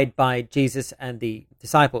identified by Jesus and the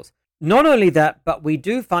disciples. not only that, but we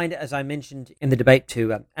do find, as I mentioned in the debate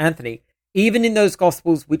to Anthony, even in those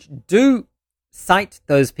Gospels which do cite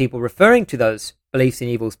those people referring to those beliefs in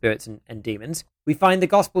evil spirits and demons, we find the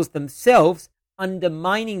Gospels themselves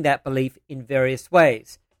undermining that belief in various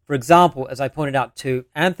ways. For example, as I pointed out to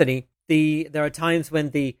Anthony, there are times when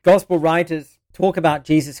the Gospel writers talk about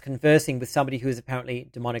Jesus conversing with somebody who is apparently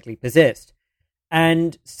demonically possessed.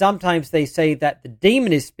 And sometimes they say that the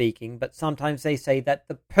demon is speaking, but sometimes they say that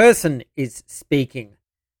the person is speaking.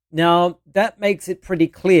 Now, that makes it pretty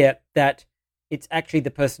clear that it's actually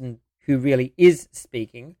the person who really is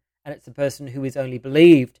speaking, and it's the person who is only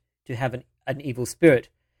believed to have an evil spirit.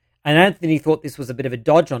 And Anthony thought this was a bit of a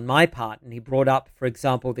dodge on my part, and he brought up, for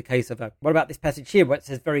example, the case of what about this passage here, where it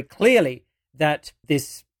says very clearly that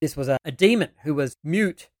this was a demon who was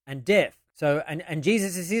mute and deaf. So, and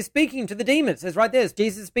Jesus is here speaking to the demon. It says right there,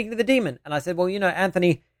 Jesus is speaking to the demon. And I said, well,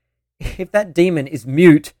 Anthony, if that demon is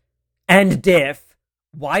mute and deaf,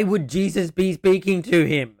 why would Jesus be speaking to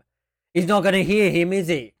him? He's not going to hear him, is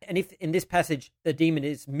he? And if in this passage the demon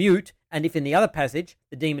is mute, and if in the other passage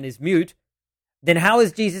the demon is mute, then how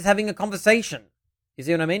is Jesus having a conversation? You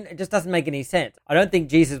see what I mean? It just doesn't make any sense. I don't think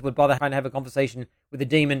Jesus would bother trying to have a conversation with a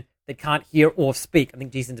demon that can't hear or speak. I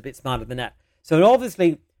think Jesus is a bit smarter than that. So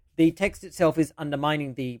obviously, the text itself is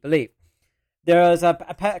undermining the belief. There is a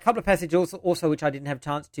couple of passages also which I didn't have a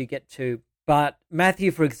chance to get to. But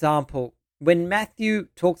Matthew, for example, when Matthew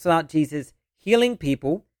talks about Jesus healing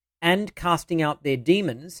people and casting out their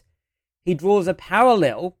demons, he draws a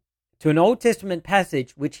parallel to an Old Testament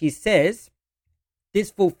passage which he says,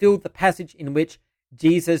 this fulfilled the passage in which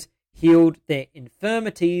Jesus healed their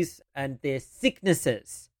infirmities and their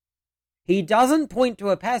sicknesses. He doesn't point to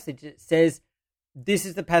a passage that says, this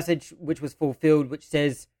is the passage which was fulfilled, which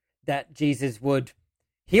says that Jesus would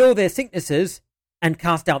heal their sicknesses and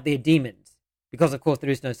cast out their demons. Because, of course, there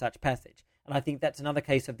is no such passage. And I think that's another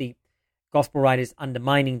case of the gospel writers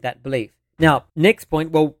undermining that belief. Now, next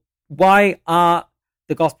point, well, why are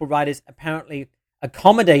the gospel writers apparently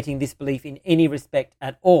accommodating this belief in any respect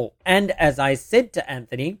at all? And as I said to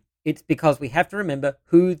Anthony, it's because we have to remember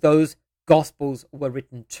who those gospels were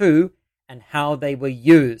written to and how they were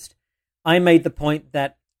used. I made the point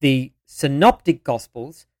that the synoptic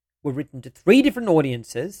gospels were written to 3 different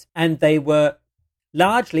audiences, and they were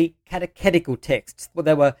largely catechetical texts. Well,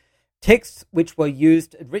 they were texts which were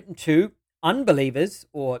written to unbelievers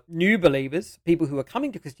or new believers, people who were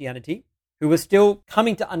coming to Christianity, who were still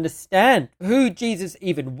coming to understand who Jesus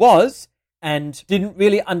even was and didn't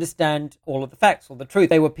really understand all of the facts or the truth.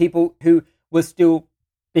 They were people who were still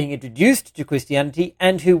being introduced to Christianity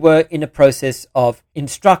and who were in a process of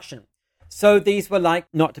instruction. So these were like,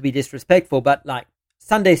 not to be disrespectful, but like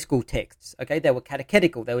Sunday school texts, okay? They were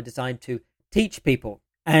catechetical. They were designed to teach people.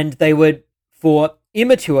 And they were for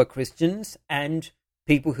immature Christians and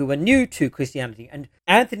people who were new to Christianity. And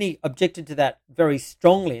Anthony objected to that very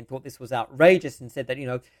strongly and thought this was outrageous and said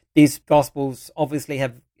that, these Gospels obviously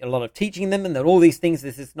have a lot of teaching in them and that all these things,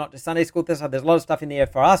 this is not just Sunday school, there's a lot of stuff in there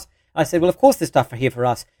for us. I said, well, of course there's stuff here for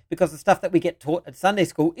us, because the stuff that we get taught at Sunday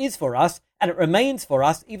school is for us, and it remains for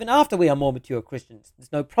us even after we are more mature Christians.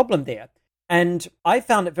 There's no problem there. And I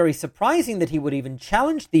found it very surprising that he would even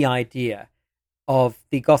challenge the idea of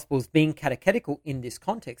the Gospels being catechetical in this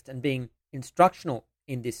context and being instructional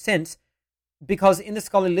in this sense, because in the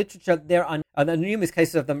scholarly literature there are numerous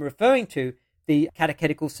cases of them referring to the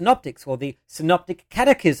catechetical synoptics or the synoptic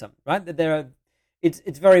catechism, right? That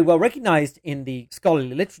it's very well recognized in the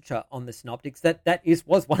scholarly literature on the synoptics that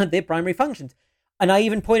was one of their primary functions. And I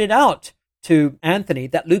even pointed out to Anthony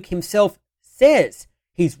that Luke himself says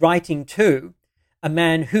he's writing to a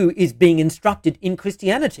man who is being instructed in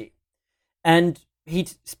Christianity. And he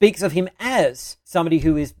speaks of him as somebody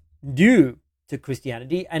who is new to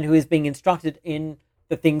Christianity and who is being instructed in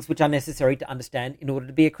the things which are necessary to understand in order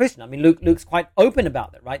to be a Christian. I mean, Luke's quite open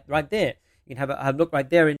about that, right there. You can have a look right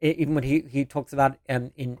there, even when he talks about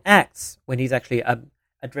in Acts, when he's actually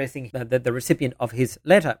addressing the recipient of his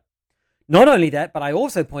letter. Not only that, but I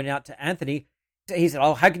also pointed out to Anthony, he said,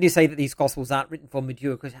 how can you say that these Gospels aren't written for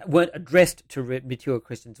mature Christians, weren't addressed to mature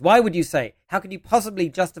Christians? Why would you say, how can you possibly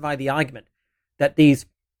justify the argument that these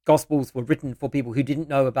Gospels were written for people who didn't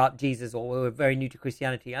know about Jesus or were very new to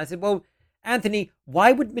Christianity? I said, well, Anthony,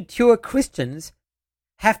 why would mature Christians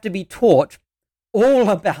have to be taught all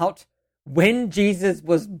about when Jesus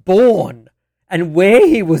was born and where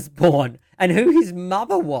he was born and who his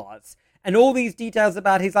mother was and all these details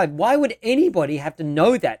about his life? Why would anybody have to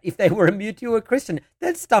know that if they were a mature Christian?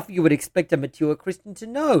 That's stuff you would expect a mature Christian to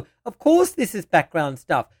know. Of course, this is background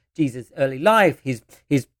stuff. Jesus' early life, his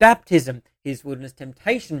baptism, his wilderness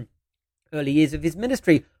temptation, early years of his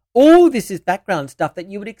ministry. All this is background stuff that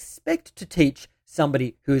you would expect to teach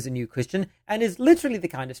somebody who is a new Christian, and is literally the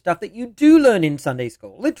kind of stuff that you do learn in Sunday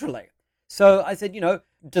school, literally. So I said,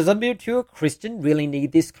 does a mature Christian really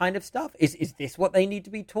need this kind of stuff? Is this what they need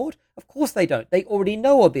to be taught? Of course they don't. They already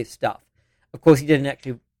know all this stuff. Of course, he didn't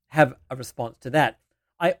actually have a response to that.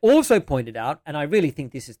 I also pointed out, and I really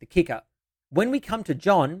think this is the kicker, when we come to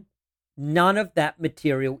John, none of that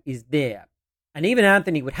material is there. And even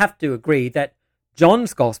Anthony would have to agree that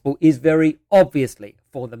John's gospel is very obviously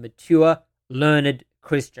for the mature, learned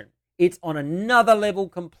Christian. It's on another level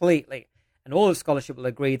completely. And all of scholarship will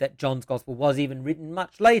agree that John's gospel was even written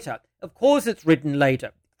much later. Of course it's written later.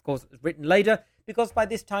 Of course it's written later because by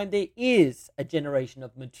this time there is a generation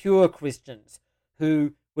of mature Christians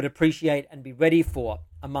who would appreciate and be ready for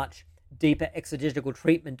a much deeper exegetical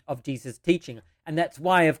treatment of Jesus' teaching. And that's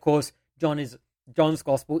why, of course, John's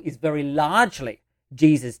gospel is very largely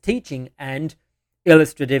Jesus' teaching and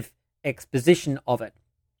illustrative exposition of it.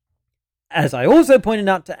 As I also pointed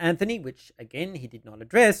out to Anthony, which again he did not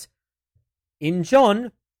address, in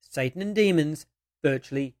John, Satan and demons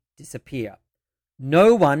virtually disappear.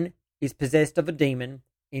 No one is possessed of a demon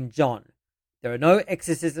in John. There are no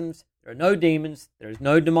exorcisms, there are no demons, there is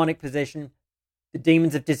no demonic possession. The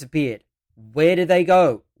demons have disappeared. Where did they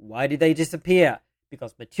go? Why did they disappear?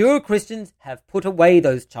 Because mature Christians have put away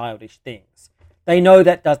those childish things. They know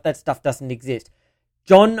that stuff doesn't exist.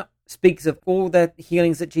 John speaks of all the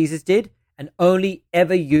healings that Jesus did and only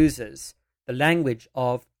ever uses the language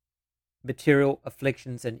of material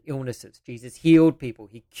afflictions and illnesses. Jesus healed people.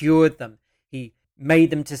 He cured them. He made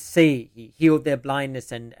them to see. He healed their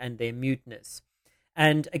blindness and their muteness.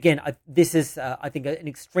 And again, this is, I think, an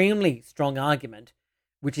extremely strong argument,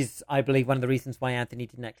 which is, I believe, one of the reasons why Anthony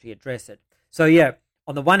didn't actually address it. So yeah,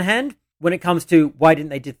 on the one hand, when it comes to why didn't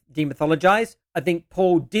they demythologize, I think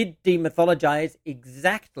Paul did demythologize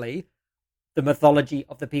exactly the mythology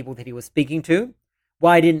of the people that he was speaking to.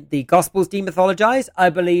 Why didn't the Gospels demythologize? I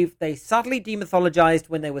believe they subtly demythologized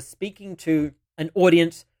when they were speaking to an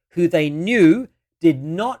audience who they knew did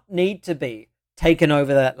not need to be taken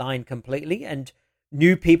over that line completely and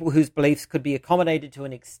knew people whose beliefs could be accommodated to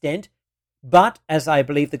an extent. But, as I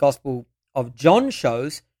believe the Gospel of John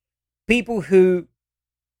shows, people who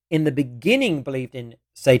in the beginning believed in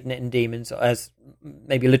Satan and demons as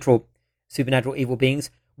maybe literal supernatural evil beings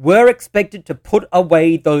were expected to put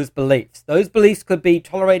away those beliefs. Those beliefs could be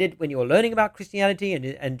tolerated when you're learning about Christianity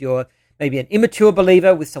and you're maybe an immature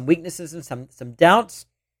believer with some weaknesses and some doubts,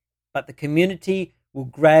 but the community will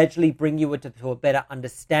gradually bring you to a better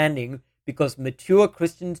understanding because mature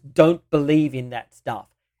Christians don't believe in that stuff.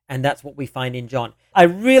 And that's what we find in John. I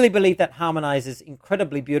really believe that harmonizes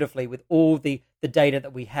incredibly beautifully with all the data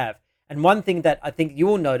that we have. And one thing that I think you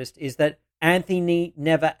all noticed is that Anthony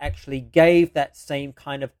never actually gave that same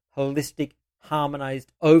kind of holistic,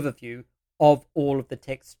 harmonized overview of all of the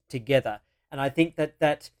texts together. And I think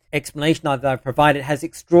that explanation that I've provided has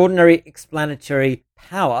extraordinary explanatory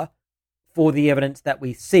power for the evidence that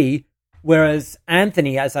we see, whereas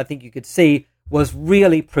Anthony, as I think you could see, was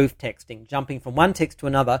really proof texting, jumping from one text to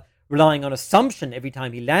another, relying on assumption every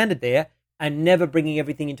time he landed there, and never bringing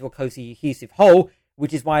everything into a cohesive whole,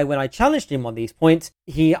 which is why when I challenged him on these points,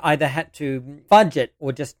 he either had to fudge it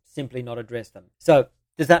or just simply not address them. So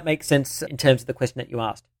does that make sense in terms of the question that you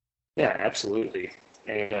asked? Yeah, absolutely.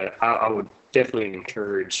 And I would definitely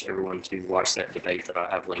encourage everyone to watch that debate that I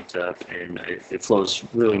have linked up, and it flows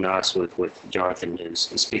really nice with what Jonathan is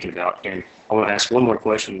speaking about. And I want to ask one more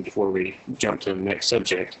question before we jump to the next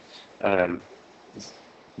subject.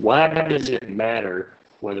 Why does it matter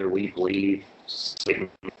whether we believe Satan,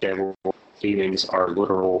 devil, demons are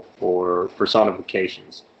literal or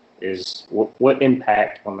personifications? What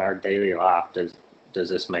impact on our daily life does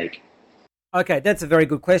this make? Okay, that's a very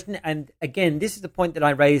good question. And again, this is the point that I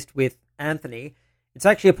raised with Anthony. It's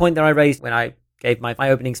actually a point that I raised when I gave my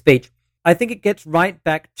opening speech. I think it gets right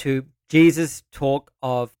back to Jesus' talk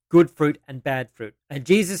of good fruit and bad fruit. And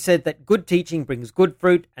Jesus said that good teaching brings good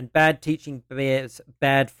fruit and bad teaching bears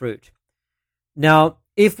bad fruit. Now,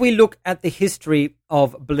 if we look at the history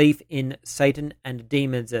of belief in Satan and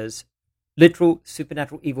demons as literal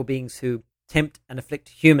supernatural evil beings who tempt and afflict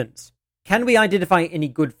humans, can we identify any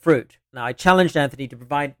good fruit? Now, I challenged Anthony to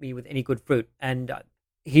provide me with any good fruit, and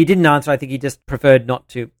he didn't answer. I think he just preferred not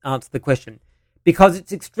to answer the question, because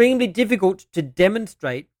it's extremely difficult to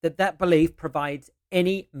demonstrate that belief provides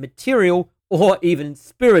any material or even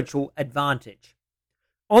spiritual advantage.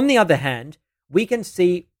 On the other hand, we can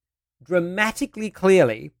see dramatically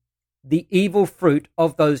clearly the evil fruit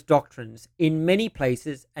of those doctrines in many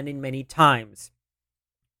places and in many times.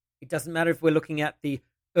 It doesn't matter if we're looking at the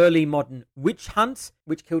early modern witch hunts,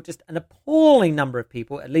 which killed just an appalling number of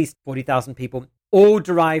people, at least 40,000 people, all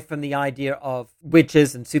derived from the idea of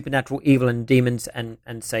witches and supernatural evil and demons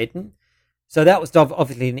and Satan. So that was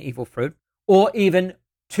obviously an evil fruit. Or even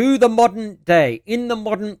to the modern day, in the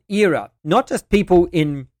modern era, not just people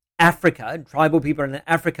in Africa, tribal people in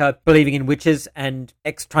Africa believing in witches and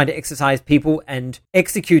trying to exorcise people and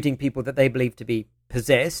executing people that they believe to be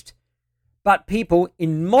possessed, but people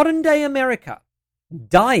in modern day America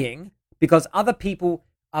dying because other people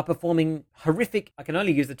are performing horrific, I can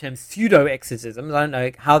only use the term pseudo-exorcisms, I don't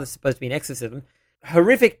know how this is supposed to be an exorcism,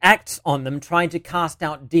 horrific acts on them, trying to cast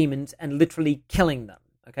out demons and literally killing them,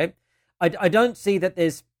 okay? I don't see that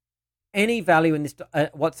there's any value in this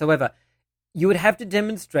whatsoever. You would have to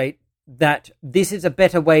demonstrate that this is a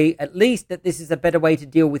better way, at least that this is a better way to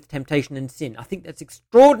deal with temptation and sin. I think that's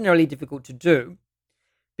extraordinarily difficult to do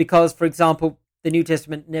because, for example, the New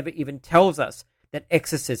Testament never even tells us that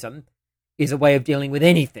exorcism is a way of dealing with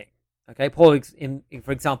anything. Okay, Paul,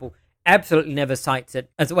 for example, absolutely never cites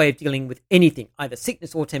it as a way of dealing with anything, either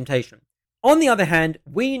sickness or temptation. On the other hand,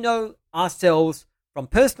 we know ourselves from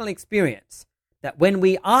personal experience that when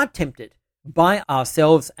we are tempted by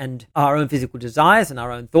ourselves and our own physical desires and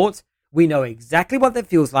our own thoughts, we know exactly what that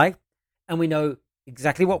feels like, and we know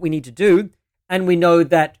exactly what we need to do, and we know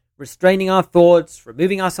that restraining our thoughts,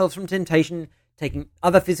 removing ourselves from temptation, taking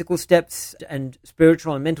other physical steps and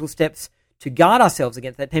spiritual and mental steps to guard ourselves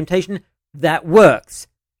against that temptation, that works.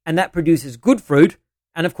 And that produces good fruit.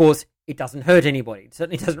 And of course, it doesn't hurt anybody. It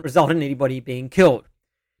certainly doesn't result in anybody being killed.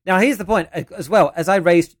 Now, here's the point as well, as I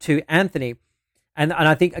raised to Anthony, and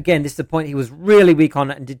I think, again, this is the point he was really weak on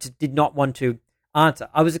and did not want to answer.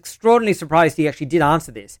 I was extraordinarily surprised he actually did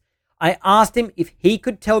answer this. I asked him if he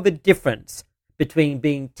could tell the difference between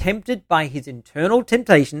being tempted by his internal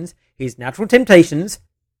temptations, his natural temptations,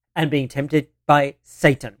 and being tempted by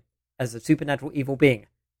Satan as a supernatural evil being.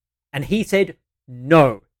 And he said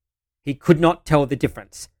no. He could not tell the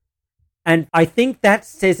difference. And I think that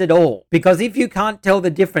says it all. Because if you can't tell the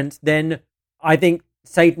difference, then I think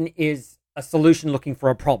Satan is a solution looking for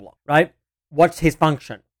a problem, right? What's his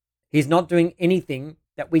function? He's not doing anything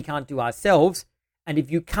that we can't do ourselves. And if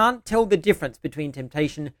you can't tell the difference between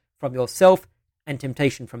temptation from yourself and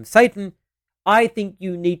temptation from Satan, I think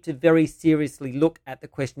you need to very seriously look at the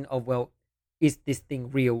question of, well, is this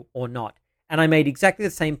thing real or not? And I made exactly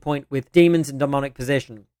the same point with demons and demonic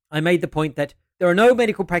possession. I made the point that there are no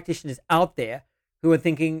medical practitioners out there who are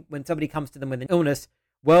thinking when somebody comes to them with an illness,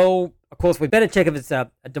 well, of course, we better check if it's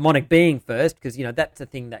a demonic being first, because, that's a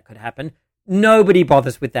thing that could happen. Nobody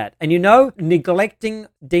bothers with that. And neglecting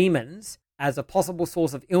demons as a possible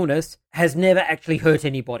source of illness has never actually hurt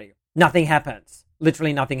anybody. Nothing happens.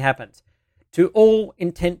 Literally nothing happens. To all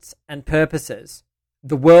intents and purposes,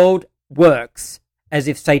 the world works as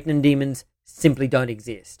if Satan and demons simply don't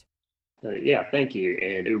exist. Yeah, thank you.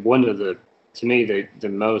 And one of to me, the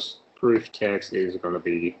most proof text is going to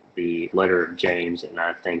be the letter of James, and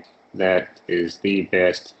I think that is the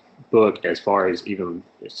best book as far as even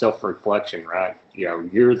self-reflection, right?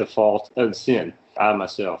 You're the fault of sin, I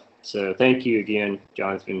myself. So thank you again,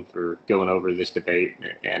 Jonathan, for going over this debate,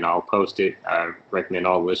 and I'll post it. I recommend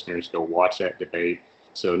all listeners go watch that debate.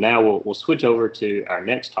 So now we'll switch over to our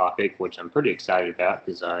next topic, which I'm pretty excited about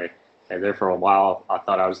because there for a while, I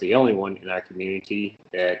thought I was the only one in our community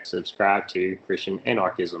that subscribed to Christian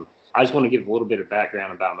anarchism. I just want to give a little bit of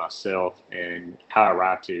background about myself and how I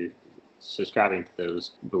arrived to subscribing to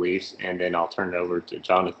those beliefs, and then I'll turn it over to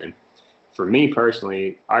Jonathan. For me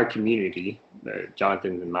personally, our community,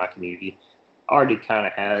 Jonathan's and my community, already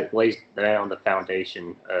kind of lays down the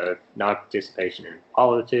foundation of non-participation in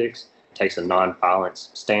politics, takes a non-violence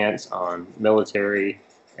stance on military,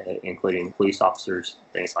 including police officers,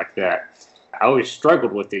 things like that. I always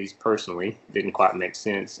struggled with these personally. Didn't quite make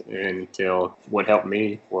sense until what helped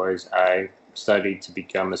me was I studied to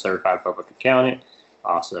become a certified public accountant,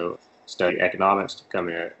 also studied economics to become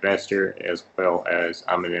an investor, as well as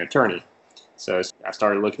I'm an attorney. So I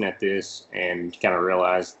started looking at this and kind of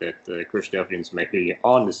realized that the Christadelphians may be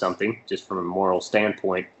onto something just from a moral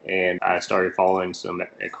standpoint. And I started following some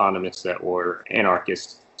economists that were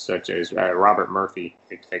anarchists, such as Robert Murphy,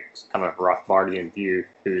 who takes kind of a Rothbardian view,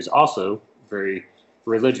 who's also very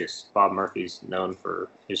religious. Bob Murphy's known for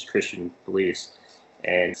his Christian beliefs.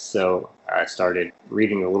 And so I started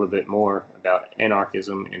reading a little bit more about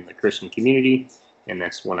anarchism in the Christian community. And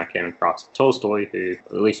that's when I came across Tolstoy, who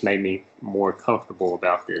at least made me more comfortable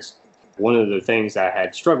about this. One of the things I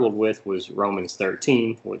had struggled with was Romans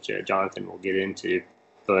 13, which Jonathan will get into.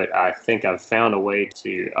 But I think I've found a way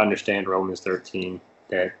to understand Romans 13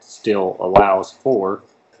 that still allows for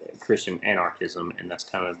Christian anarchism, and that's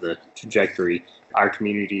kind of the trajectory. Our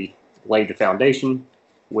community laid the foundation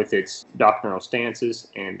with its doctrinal stances,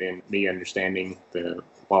 and then me understanding the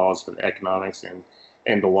laws of economics and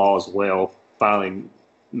the law as well finally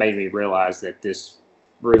made me realize that this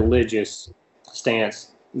religious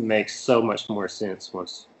stance makes so much more sense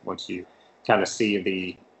once you kind of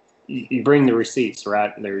see you bring the receipts,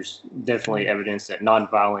 right? There's definitely evidence that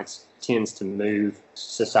nonviolence tends to move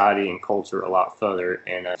society and culture a lot further.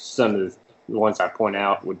 And some of the ones I point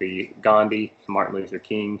out would be Gandhi, Martin Luther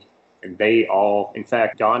King. And they all, in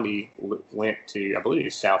fact, Gandhi went to, I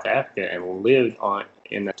believe, South Africa and lived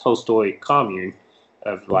in the Tolstoy commune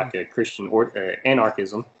of like a Christian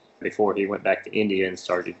anarchism before he went back to India and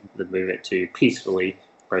started the movement to peacefully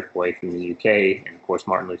break away from the UK. And of course,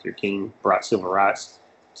 Martin Luther King brought civil rights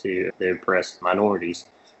to the oppressed minorities.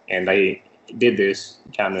 And they did this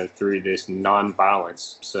kind of through this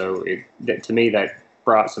nonviolence. So to me, that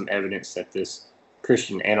brought some evidence that this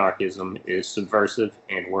Christian anarchism is subversive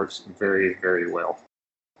and works very, very well.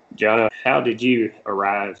 Jana, how did you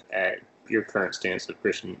arrive at your current stance of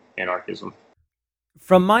Christian anarchism?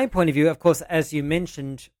 From my point of view, of course, as you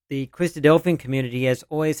mentioned, the Christadelphian community has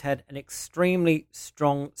always had an extremely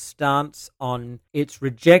strong stance on its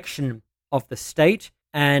rejection of the state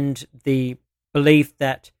and the belief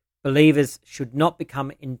that believers should not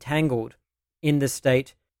become entangled in the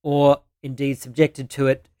state or indeed subjected to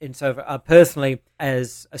it personally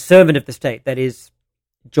as a servant of the state, that is,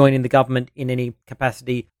 joining the government in any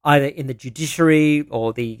capacity, either in the judiciary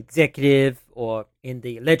or the executive or in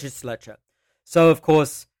the legislature. So, of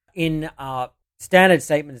course, in our standard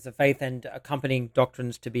statements of faith and accompanying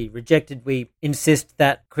doctrines to be rejected, we insist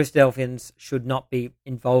that Christadelphians should not be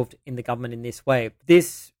involved in the government in this way.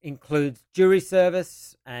 This includes jury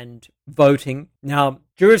service and voting. Now,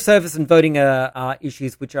 jury service and voting are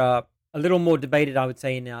issues which are a little more debated, I would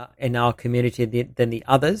say, in our community than the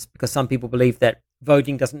others, because some people believe that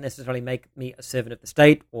voting doesn't necessarily make me a servant of the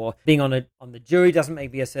state, or being on the jury doesn't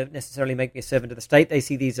necessarily make me a servant of the state. They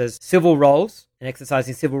see these as civil roles and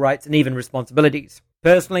exercising civil rights and even responsibilities.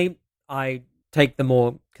 Personally, I take the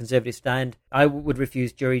more conservative stand. I would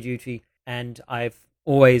refuse jury duty, and I've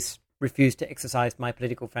always refused to exercise my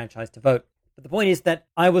political franchise to vote. But the point is that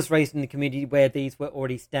I was raised in a community where these were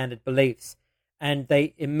already standard beliefs, and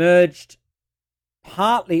they emerged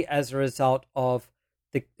partly as a result of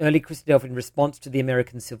the early Christadelphian response to the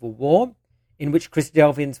American Civil War, in which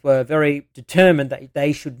Christadelphians were very determined that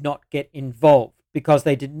they should not get involved because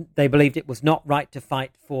they believed it was not right to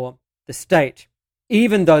fight for the state,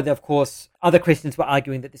 even though, of course, other Christians were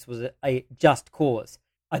arguing that this was a just cause.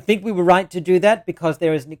 I think we were right to do that because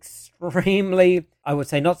there is an extremely, I would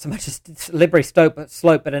say, not so much a slippery slope,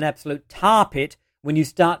 but an absolute tar pit when you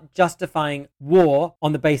start justifying war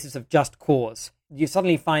on the basis of just cause. You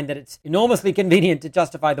suddenly find that it's enormously convenient to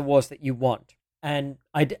justify the wars that you want. And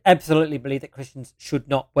I absolutely believe that Christians should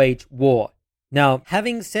not wage war. Now,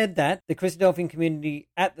 having said that, the Christadelphian community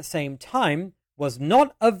at the same time was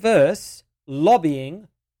not averse lobbying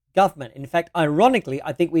government. In fact, ironically,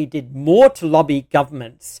 I think we did more to lobby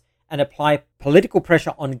governments and apply political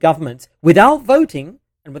pressure on governments without voting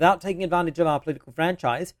and without taking advantage of our political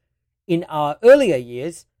franchise in our earlier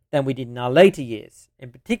years than we did in our later years.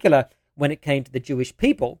 In particular, when it came to the Jewish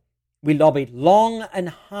people, we lobbied long and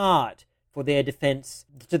hard for their defense,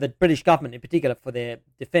 to the British government in particular, for their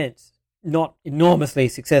defense. Not enormously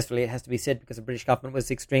successfully, it has to be said, because the British government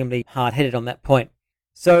was extremely hard-headed on that point.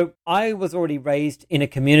 So I was already raised in a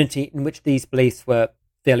community in which these beliefs were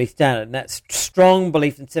fairly standard, and that's strong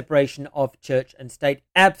belief in separation of church and state,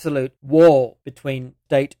 absolute wall between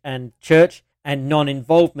state and church, and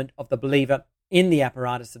non-involvement of the believer in the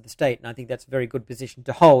apparatus of the state. And I think that's a very good position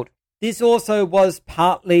to hold. This also was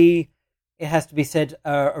partly, it has to be said,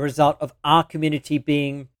 a result of our community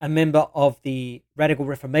being a member of the Radical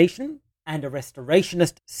Reformation and a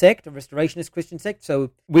Restorationist sect, a Restorationist Christian sect.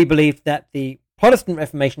 So we believed that the Protestant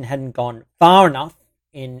Reformation hadn't gone far enough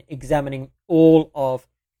in examining all of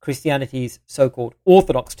Christianity's so-called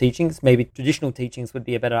orthodox teachings. Maybe traditional teachings would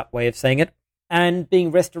be a better way of saying it. And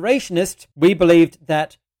being Restorationist, we believed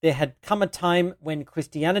that there had come a time when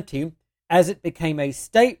Christianity, as it became a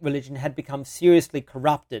state religion, had become seriously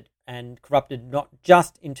corrupted, and corrupted not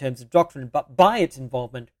just in terms of doctrine, but by its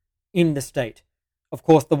involvement in the state. Of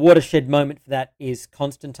course, the watershed moment for that is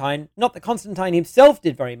Constantine. Not that Constantine himself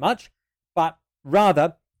did very much, but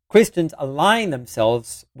rather Christians aligning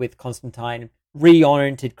themselves with Constantine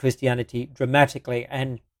reoriented Christianity dramatically,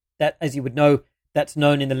 and that, as you would know, that's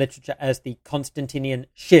known in the literature as the Constantinian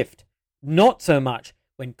shift. Not so much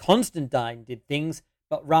when Constantine did things,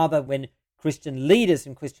 but rather when Christian leaders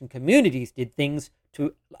and Christian communities did things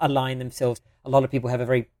to align themselves. A lot of people have a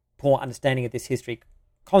very poor understanding of this history.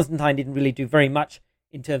 Constantine didn't really do very much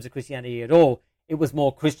in terms of Christianity at all. It was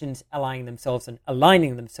more Christians allying themselves and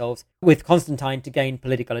aligning themselves with Constantine to gain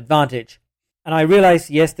political advantage. And I realize,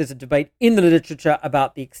 yes, there's a debate in the literature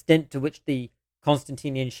about the extent to which the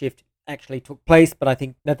Constantinian shift actually took place, but I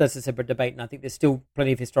think that's a separate debate, and I think there's still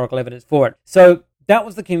plenty of historical evidence for it. So that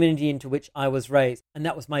was the community into which I was raised, and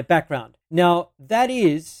that was my background. Now, that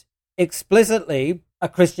is explicitly a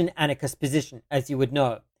Christian anarchist position, as you would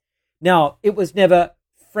know. Now, it was never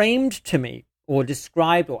framed to me or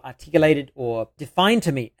described or articulated or defined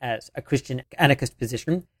to me as a Christian anarchist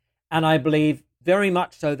position, and I believe very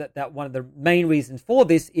much so that one of the main reasons for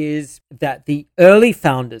this is that the early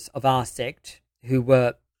founders of our sect, who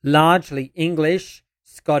were largely English,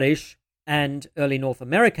 Scottish, and early North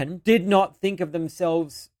American, did not think of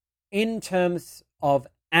themselves in terms of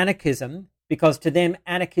anarchism, because to them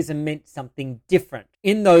anarchism meant something different.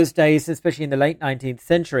 In those days, especially in the late 19th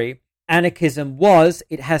century, anarchism was,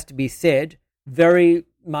 it has to be said, very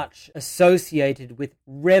much associated with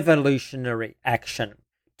revolutionary action.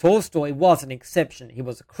 Tolstoy was an exception. He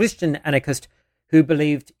was a Christian anarchist who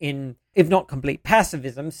believed in, if not complete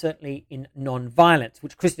pacifism, certainly in non-violence,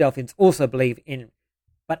 which Christadelphians also believe in.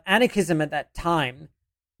 But anarchism at that time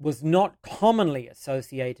was not commonly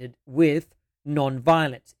associated with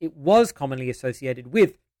non-violence. It was commonly associated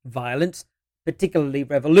with violence, particularly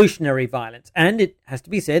revolutionary violence. And it has to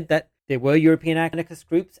be said that there were European anarchist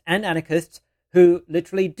groups and anarchists who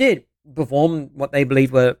literally did perform what they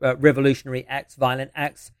believed were revolutionary acts, violent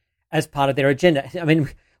acts, as part of their agenda. I mean,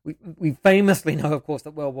 we famously know, of course,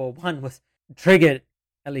 that World War I was triggered,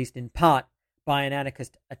 at least in part, by an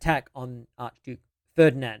anarchist attack on Archduke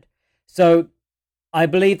Ferdinand. So I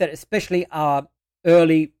believe that especially our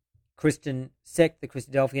early Christian sect, the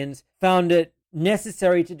Christadelphians, found it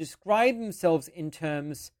necessary to describe themselves in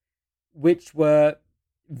terms which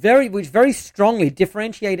very strongly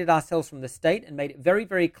differentiated ourselves from the state and made it very,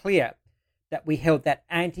 very clear that we held that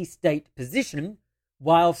anti-state position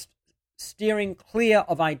whilst steering clear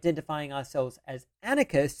of identifying ourselves as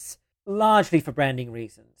anarchists, largely for branding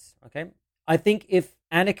reasons. Okay, I think if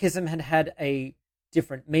anarchism had had a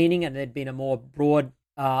different meaning and there'd been a more broad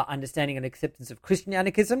understanding and acceptance of Christian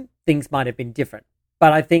anarchism, things might have been different.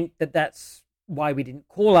 But I think that's why we didn't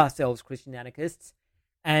call ourselves Christian anarchists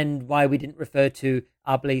and why we didn't refer to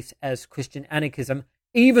our beliefs as Christian anarchism,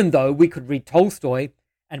 even though we could read Tolstoy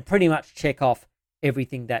and pretty much check off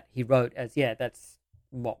everything that he wrote as, yeah, that's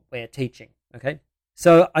what we're teaching. Okay,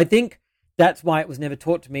 so I think that's why it was never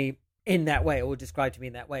taught to me in that way or described to me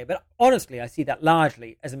in that way. But honestly, I see that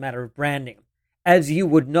largely as a matter of branding. As you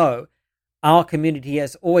would know, our community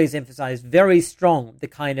has always emphasized very strong the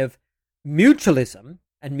kind of mutualism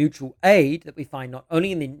and mutual aid that we find not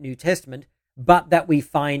only in the New Testament, but that we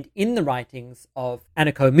find in the writings of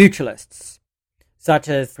anarcho-mutualists, such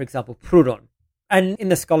as, for example, Proudhon. And in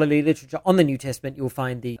the scholarly literature on the New Testament, you'll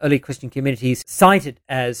find the early Christian communities cited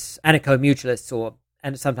as anarcho-mutualists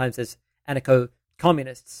and sometimes as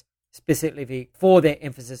anarcho-communists, specifically for their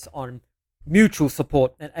emphasis on mutual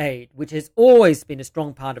support and aid, which has always been a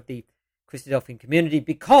strong part of the Christadelphian community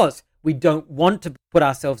because we don't want to put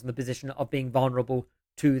ourselves in the position of being vulnerable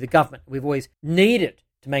to the government. We've always needed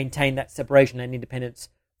to maintain that separation and independence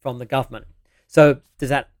from the government. So does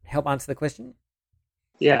that help answer the question?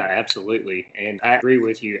 Yeah, absolutely. And I agree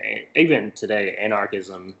with you. Even today,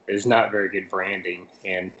 anarchism is not very good branding.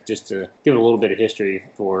 And just to give a little bit of history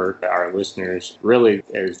for our listeners, really,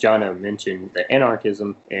 as Jono mentioned, the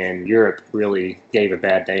anarchism in Europe really gave a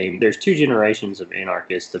bad name. There's two generations of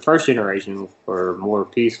anarchists. The first generation were more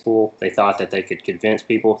peaceful. They thought that they could convince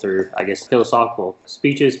people through, I guess, philosophical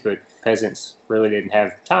speeches, but peasants really didn't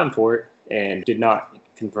have time for it and did not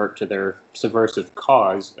convert to their subversive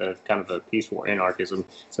cause of kind of a peaceful anarchism.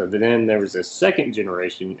 So then there was a second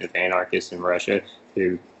generation of anarchists in Russia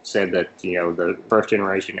who said that, the first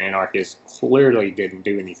generation anarchists clearly didn't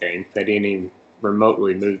do anything. They didn't even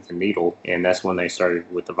remotely move the needle. And that's when they started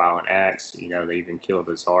with the violent acts. They even killed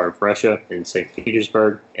the Tsar of Russia in St.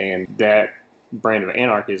 Petersburg. And that brand of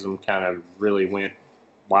anarchism kind of really went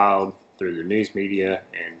wild through the news media,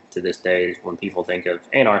 and to this day, when people think of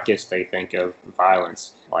anarchists, they think of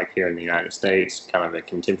violence. Like here in the United States, kind of a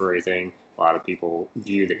contemporary thing. A lot of people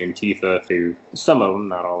view the Antifa, who some of them,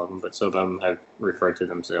 not all of them, but some of them have referred to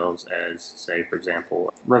themselves as, say, for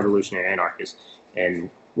example, revolutionary anarchists.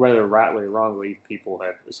 And whether rightly or wrongly, people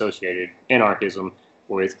have associated anarchism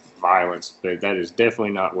with violence, but that is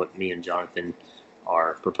definitely not what me and Jonathan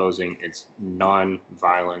are proposing. It's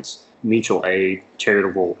non-violence, mutual aid,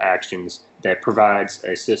 charitable actions that provides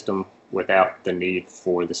a system without the need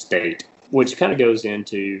for the state, which kind of goes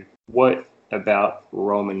into what about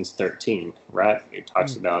Romans 13, right? It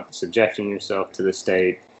talks about subjecting yourself to the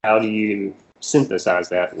state. How do you synthesize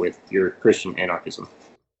that with your Christian anarchism?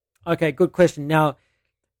 Okay, good question. Now,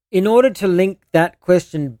 in order to link that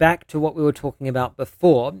question back to what we were talking about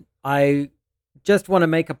before, I just want to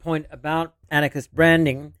make a point about anarchist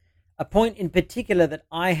branding, a point in particular that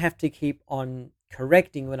I have to keep on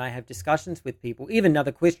correcting when I have discussions with people, even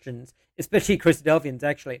other Christians, especially Christadelphians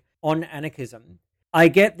actually, on anarchism. I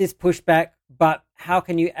get this pushback, but how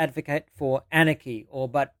can you advocate for anarchy? Or,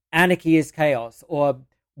 but anarchy is chaos. Or,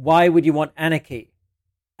 why would you want anarchy?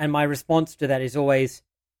 And my response to that is always,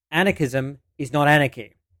 anarchism is not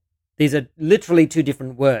anarchy. These are literally two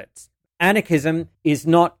different words. Anarchism is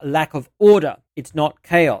not lack of order. It's not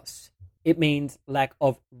chaos. It means lack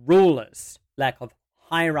of rulers, lack of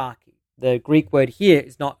hierarchy. The Greek word here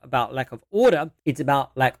is not about lack of order. It's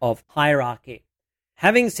about lack of hierarchy.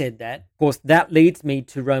 Having said that, of course, that leads me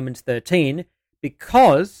to Romans 13,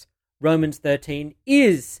 because Romans 13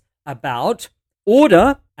 is about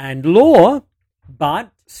order and law,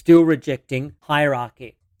 but still rejecting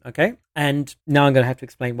hierarchy. Okay? And now I'm going to have to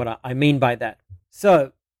explain what I mean by that.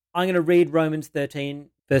 So I'm going to read Romans 13,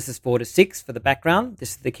 verses 4 to 6 for the background.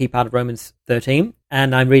 This is the key part of Romans 13,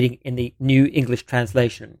 and I'm reading in the New English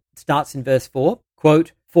Translation. It starts in verse 4,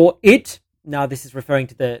 quote, "For it," now this is referring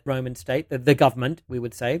to the Roman state, the government, we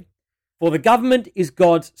would say, "For the government is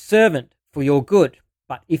God's servant for your good.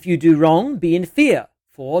 But if you do wrong, be in fear,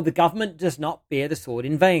 for the government does not bear the sword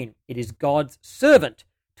in vain. It is God's servant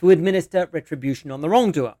to administer retribution on the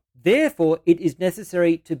wrongdoer. Therefore, it is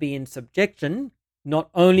necessary to be in subjection, not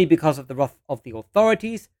only because of the wrath of the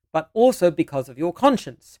authorities, but also because of your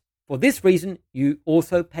conscience. For this reason, you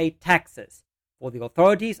also pay taxes, for the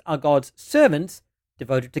authorities are God's servants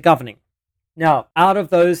devoted to governing." Now, out of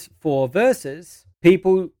those 4 verses,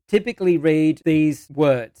 people typically read these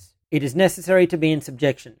words. It is necessary to be in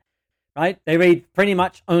subjection, right? They read pretty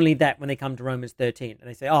much only that when they come to Romans 13. And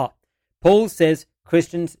they say, Paul says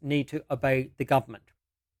Christians need to obey the government.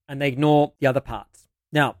 And they ignore the other parts.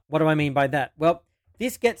 Now, what do I mean by that? Well,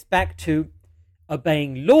 this gets back to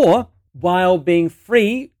obeying law while being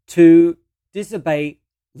free to disobey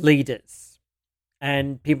leaders.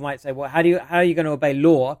 And people might say, well, how are you going to obey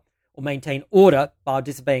law or maintain order while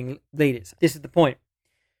disobeying leaders? This is the point.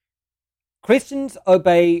 Christians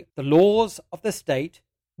obey the laws of the state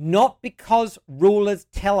not because rulers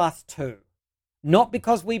tell us to, not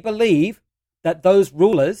because we believe that those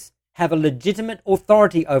rulers have a legitimate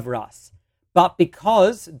authority over us, but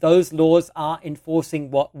because those laws are enforcing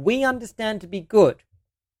what we understand to be good.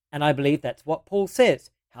 And I believe that's what Paul says.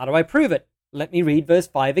 How do I prove it? Let me read verse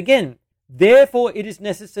 5 again. "Therefore it is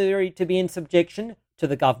necessary to be in subjection to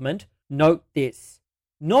the government." Note this.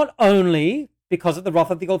 "Not only because of the wrath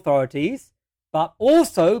of the authorities, but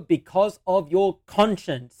also because of your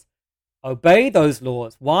conscience. Obey those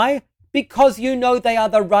laws." Why? Because you know they are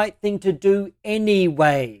the right thing to do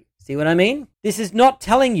anyway. See what I mean? This is not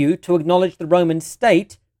telling you to acknowledge the Roman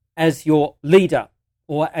state as your leader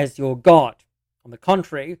or as your God. On the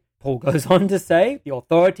contrary, Paul goes on to say the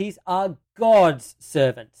authorities are God's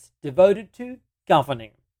servants, devoted to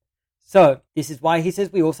governing. So this is why he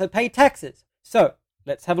says we also pay taxes. So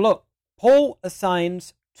let's have a look. Paul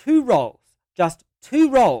assigns 2 roles, just 2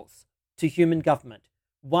 roles, to human government.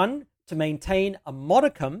 One, to maintain a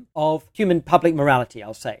modicum of human public morality,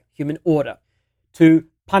 I'll say, human order, to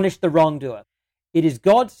punish the wrongdoer. It is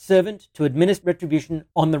God's servant to administer retribution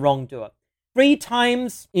on the wrongdoer. 3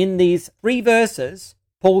 times in these 3 verses,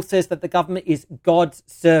 Paul says that the government is God's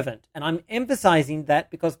servant. And I'm emphasizing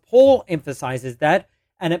that because Paul emphasizes that,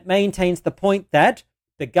 and it maintains the point that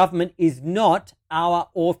the government is not our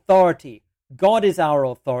authority. God is our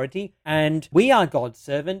authority, and we are God's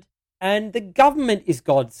servant, and the government is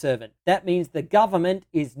God's servant. That means the government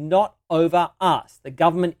is not over us. The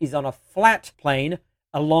government is on a flat plane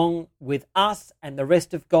along with us and the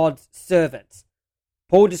rest of God's servants.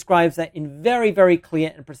 Paul describes that in very, very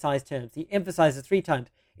clear and precise terms. He emphasizes 3 times.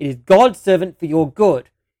 It is God's servant for your good.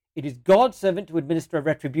 It is God's servant to administer a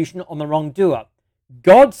retribution on the wrongdoer.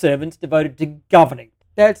 God's servants devoted to governing.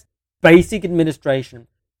 That's basic administration.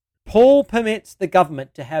 Paul permits the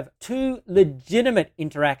government to have 2 legitimate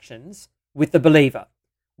interactions with the believer.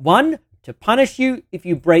 1, to punish you if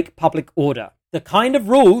you break public order. The kind of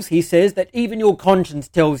rules, he says, that even your conscience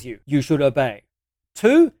tells you should obey.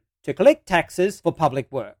 2, to collect taxes for public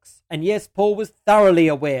works. And yes, Paul was thoroughly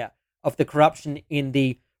aware of the corruption in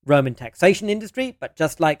the Roman taxation industry, but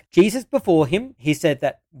just like Jesus before him, he said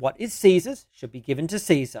that what is Caesar's should be given to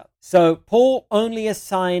Caesar. So Paul only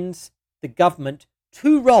assigns the government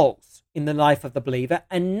 2 roles, in the life of the believer,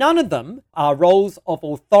 and none of them are roles of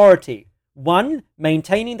authority. One,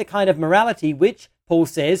 maintaining the kind of morality which, Paul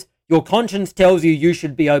says, your conscience tells you you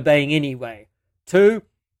should be obeying anyway. Two,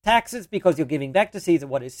 taxes because you're giving back to Caesar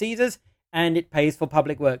what is Caesar's, and it pays for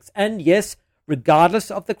public works. And yes, regardless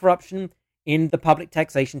of the corruption in the public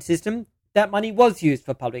taxation system, that money was used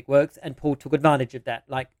for public works, and Paul took advantage of that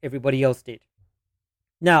like everybody else did.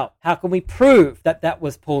 Now, how can we prove that that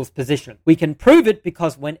was Paul's position? We can prove it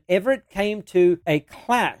because whenever it came to a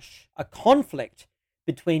clash, a conflict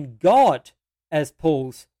between God as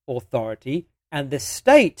Paul's authority and the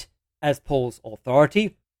state as Paul's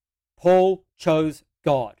authority, Paul chose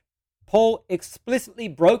God. Paul explicitly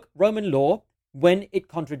broke Roman law when it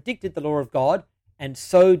contradicted the law of God, and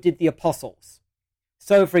so did the apostles.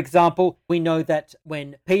 So, for example, we know that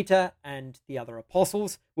when Peter and the other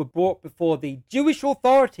apostles were brought before the Jewish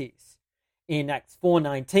authorities in Acts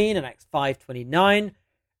 4:19 and Acts 5:29,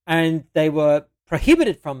 and they were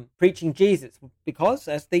prohibited from preaching Jesus because,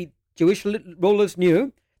 as the Jewish rulers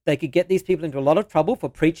knew, they could get these people into a lot of trouble for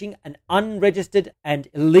preaching an unregistered and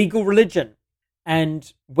illegal religion.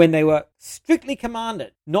 And when they were strictly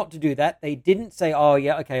commanded not to do that, they didn't say, oh,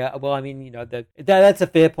 yeah, okay, well, I mean, that's a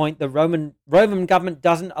fair point. The Roman government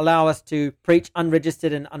doesn't allow us to preach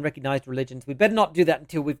unregistered and unrecognized religions. We better not do that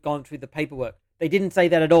until we've gone through the paperwork. They didn't say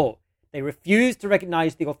that at all. They refused to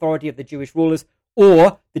recognize the authority of the Jewish rulers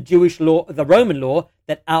or the Jewish law, the Roman law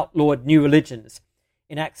that outlawed new religions.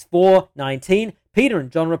 In Acts 4:19, Peter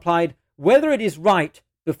and John replied, whether it is right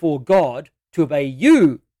before God to obey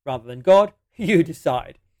you rather than God, you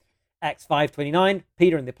decide. Acts 5:29,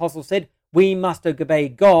 Peter and the apostles said, we must obey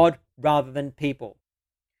God rather than people.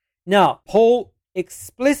 Now, Paul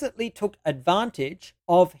explicitly took advantage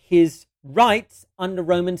of his rights under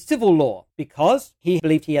Roman civil law because he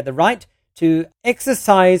believed he had the right to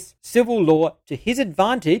exercise civil law to his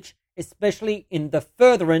advantage, especially in the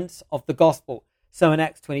furtherance of the gospel. So in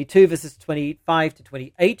Acts 22, verses 25 to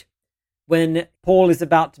 28, when Paul is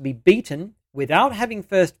about to be beaten without having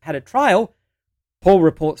first had a trial, Paul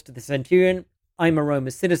reports to the centurion, I'm a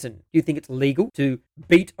Roman citizen. Do you think it's legal to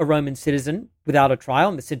beat a Roman citizen without a trial?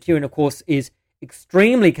 And the centurion, of course, is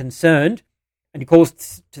extremely concerned. And he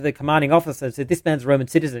calls to the commanding officer and says, this man's a Roman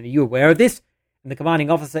citizen. Are you aware of this? And the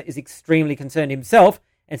commanding officer is extremely concerned himself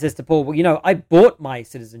and says to Paul, well, I bought my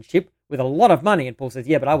citizenship with a lot of money. And Paul says,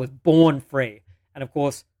 yeah, but I was born free. And of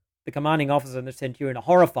course, the commanding officer and the centurion are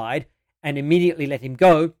horrified and immediately let him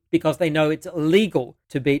go because they know it's illegal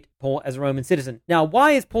to beat Paul as a Roman citizen. Now,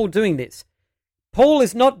 why is Paul doing this? Paul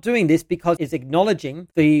is not doing this because he's acknowledging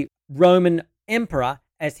the Roman emperor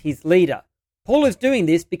as his leader. Paul is doing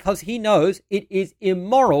this because he knows it is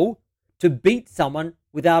immoral to beat someone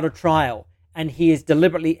without a trial, and he is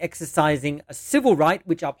deliberately exercising a civil right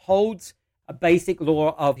which upholds a basic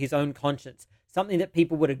law of his own conscience, something that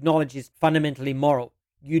people would acknowledge is fundamentally moral.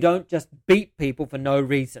 You don't just beat people for no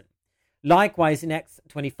reason. Likewise, in Acts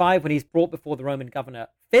 25, when he's brought before the Roman governor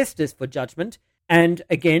Festus for judgment, and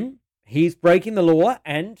again, he's breaking the law,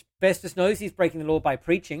 and Festus knows he's breaking the law by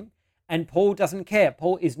preaching, and Paul doesn't care.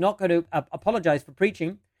 Paul is not going to apologize for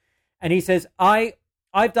preaching, and he says, I've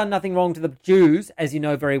done nothing wrong to the Jews, as you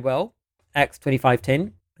know very well, Acts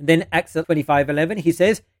 25:10. And then Acts 25:11, he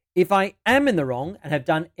says, if I am in the wrong and have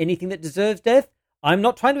done anything that deserves death, I'm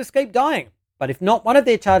not trying to escape dying. But if not one of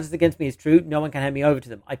their charges against me is true, no one can hand me over to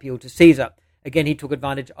them. I appeal to Caesar. Again, he took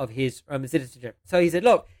advantage of his Roman citizenship. So he said,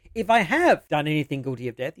 look, if I have done anything guilty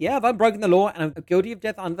of death, if I've broken the law and I'm guilty of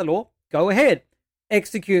death under the law, go ahead,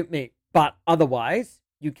 execute me. But otherwise,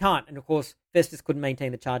 you can't. And of course, Festus couldn't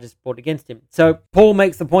maintain the charges brought against him. So Paul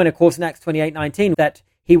makes the point, of course, in Acts 28:19, that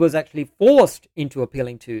he was actually forced into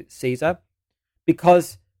appealing to Caesar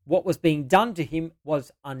because what was being done to him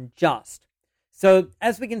was unjust. So,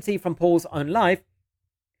 as we can see from Paul's own life,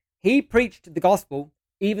 he preached the gospel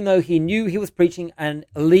even though he knew he was preaching an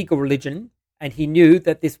illegal religion, and he knew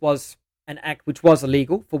that this was an act which was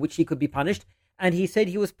illegal, for which he could be punished, and he said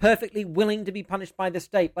he was perfectly willing to be punished by the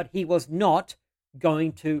state, but he was not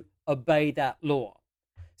going to obey that law.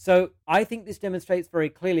 So, I think this demonstrates very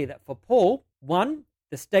clearly that for Paul, one,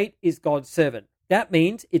 the state is God's servant. That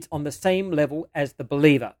means it's on the same level as the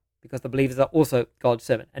believer, because the believers are also God's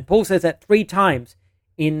servant. And Paul says that 3 times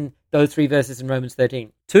in those 3 verses in Romans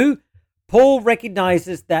 13. 2, Paul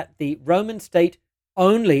recognizes that the Roman state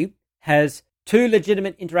only has 2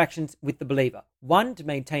 legitimate interactions with the believer. 1, to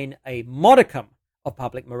maintain a modicum of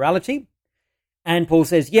public morality. And Paul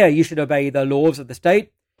says, yeah, you should obey the laws of the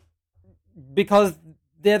state because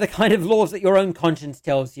they're the kind of laws that your own conscience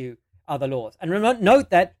tells you are the laws. And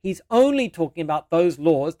note that he's only talking about those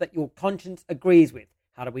laws that your conscience agrees with.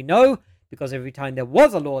 How do we know? because every time there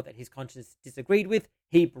was a law that his conscience disagreed with,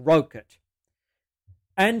 he broke it.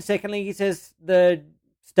 And secondly, he says the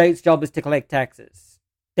state's job is to collect taxes.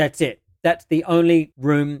 That's it. That's the only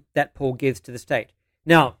room that Paul gives to the state.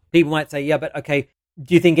 Now, people might say, yeah, but okay,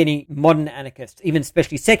 do you think any modern anarchists, even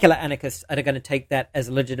especially secular anarchists, are going to take that as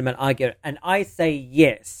a legitimate argument? And I say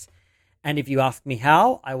yes. And if you ask me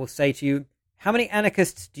how, I will say to you, how many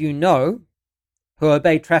anarchists do you know who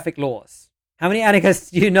obey traffic laws? How many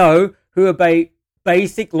anarchists do you know who obey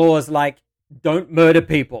basic laws like don't murder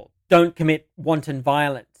people, don't commit wanton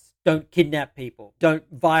violence, don't kidnap people, don't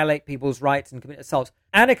violate people's rights and commit assaults?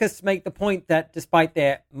 Anarchists make the point that despite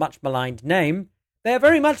their much maligned name, they are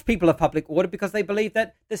very much people of public order because they believe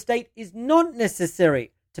that the state is not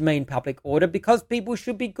necessary to maintain public order because people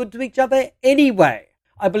should be good to each other anyway.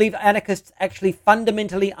 I believe anarchists actually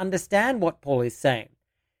fundamentally understand what Paul is saying.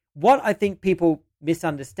 What I think people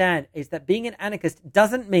misunderstand is that being an anarchist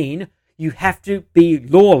doesn't mean you have to be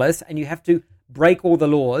lawless and you have to break all the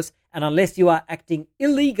laws, and unless you are acting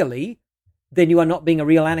illegally, then you are not being a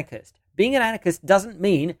real anarchist. Being an anarchist doesn't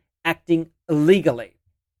mean acting illegally.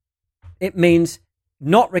 It means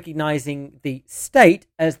not recognizing the state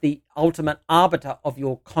as the ultimate arbiter of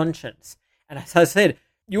your conscience. And as I said,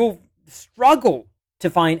 you'll struggle to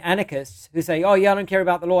find anarchists who say, "Oh yeah, I don't care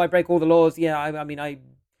about the law. I break all the laws. Yeah, I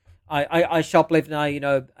shoplift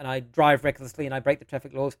and I drive recklessly and I break the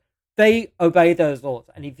traffic laws." They obey those laws.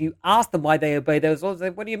 And if you ask them why they obey those laws, they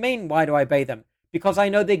say, "What do you mean? Why do I obey them?" Because I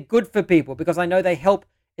know they're good for people. Because I know they help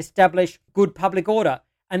establish good public order.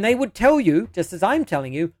 And they would tell you, just as I'm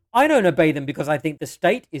telling you, I don't obey them because I think the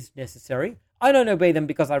state is necessary. I don't obey them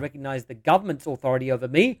because I recognize the government's authority over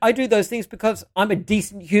me. I do those things because I'm a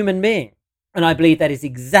decent human being. And I believe that is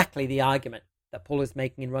exactly the argument that Paul is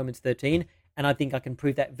making in Romans 13. And I think I can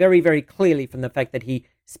prove that very, very clearly from the fact that he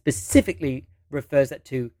specifically refers that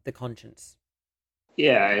to the conscience.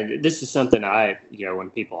 Yeah, and this is something when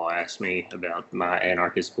people ask me about my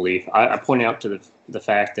anarchist belief, I point out to the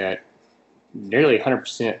fact that nearly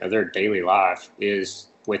 100% of their daily life is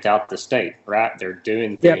without the state, right? They're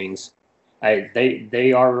doing things.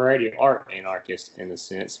 They already are anarchists in a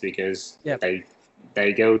sense because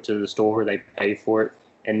they go to the store, they pay for it,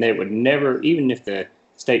 and they would never, even if the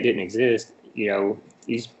state didn't exist,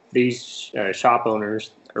 these shop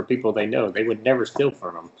owners or people they know, they would never steal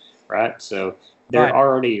from them, right? So they're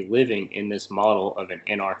already living in this model of an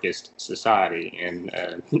anarchist society,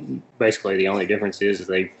 and basically the only difference is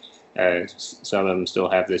they some of them still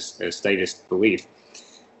have this statist belief.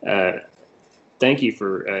 Thank you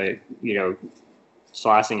for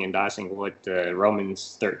slicing and dicing what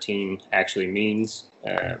Romans 13 actually means.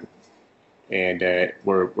 And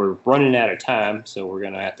we're running out of time, so we're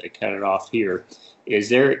going to have to cut it off here. Is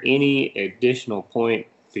there any additional point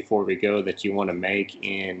before we go that you want to make,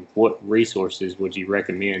 and what resources would you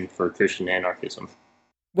recommend for Christian anarchism?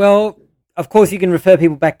 Well, of course, you can refer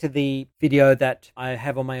people back to the video that I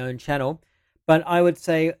have on my own channel, but I would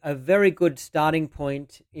say a very good starting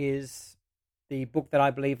point is the book that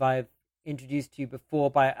I believe I've introduced to you before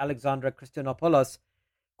by Alexandra Christianopoulos,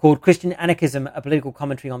 called Christian Anarchism, a Political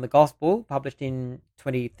Commentary on the Gospel, published in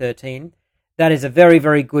 2013. That is a very,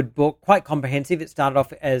 very good book, quite comprehensive. It started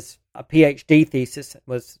off as a PhD thesis,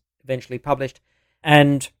 was eventually published.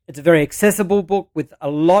 And it's a very accessible book with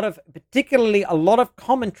particularly a lot of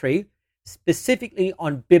commentary, specifically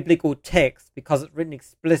on biblical texts, because it's written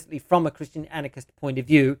explicitly from a Christian anarchist point of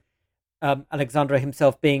view, Alexandra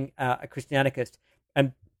himself being a Christian anarchist.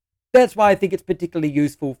 And that's why I think it's particularly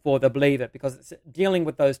useful for the believer, because it's dealing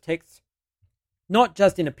with those texts, not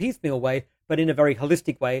just in a piecemeal way, but in a very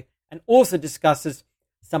holistic way, and also discusses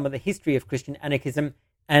some of the history of Christian anarchism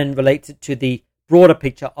and relates it to the broader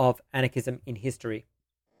picture of anarchism in history.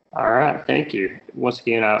 All right, thank you. Once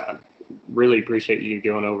again, I really appreciate you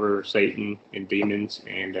going over Satan and demons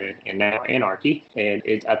and now anarchy. And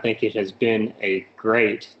I think it has been a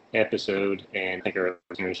great episode, and I think our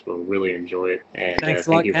listeners will really enjoy it. And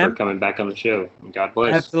thank you for coming back on the show. And God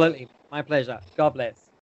bless. Absolutely. My pleasure. God bless.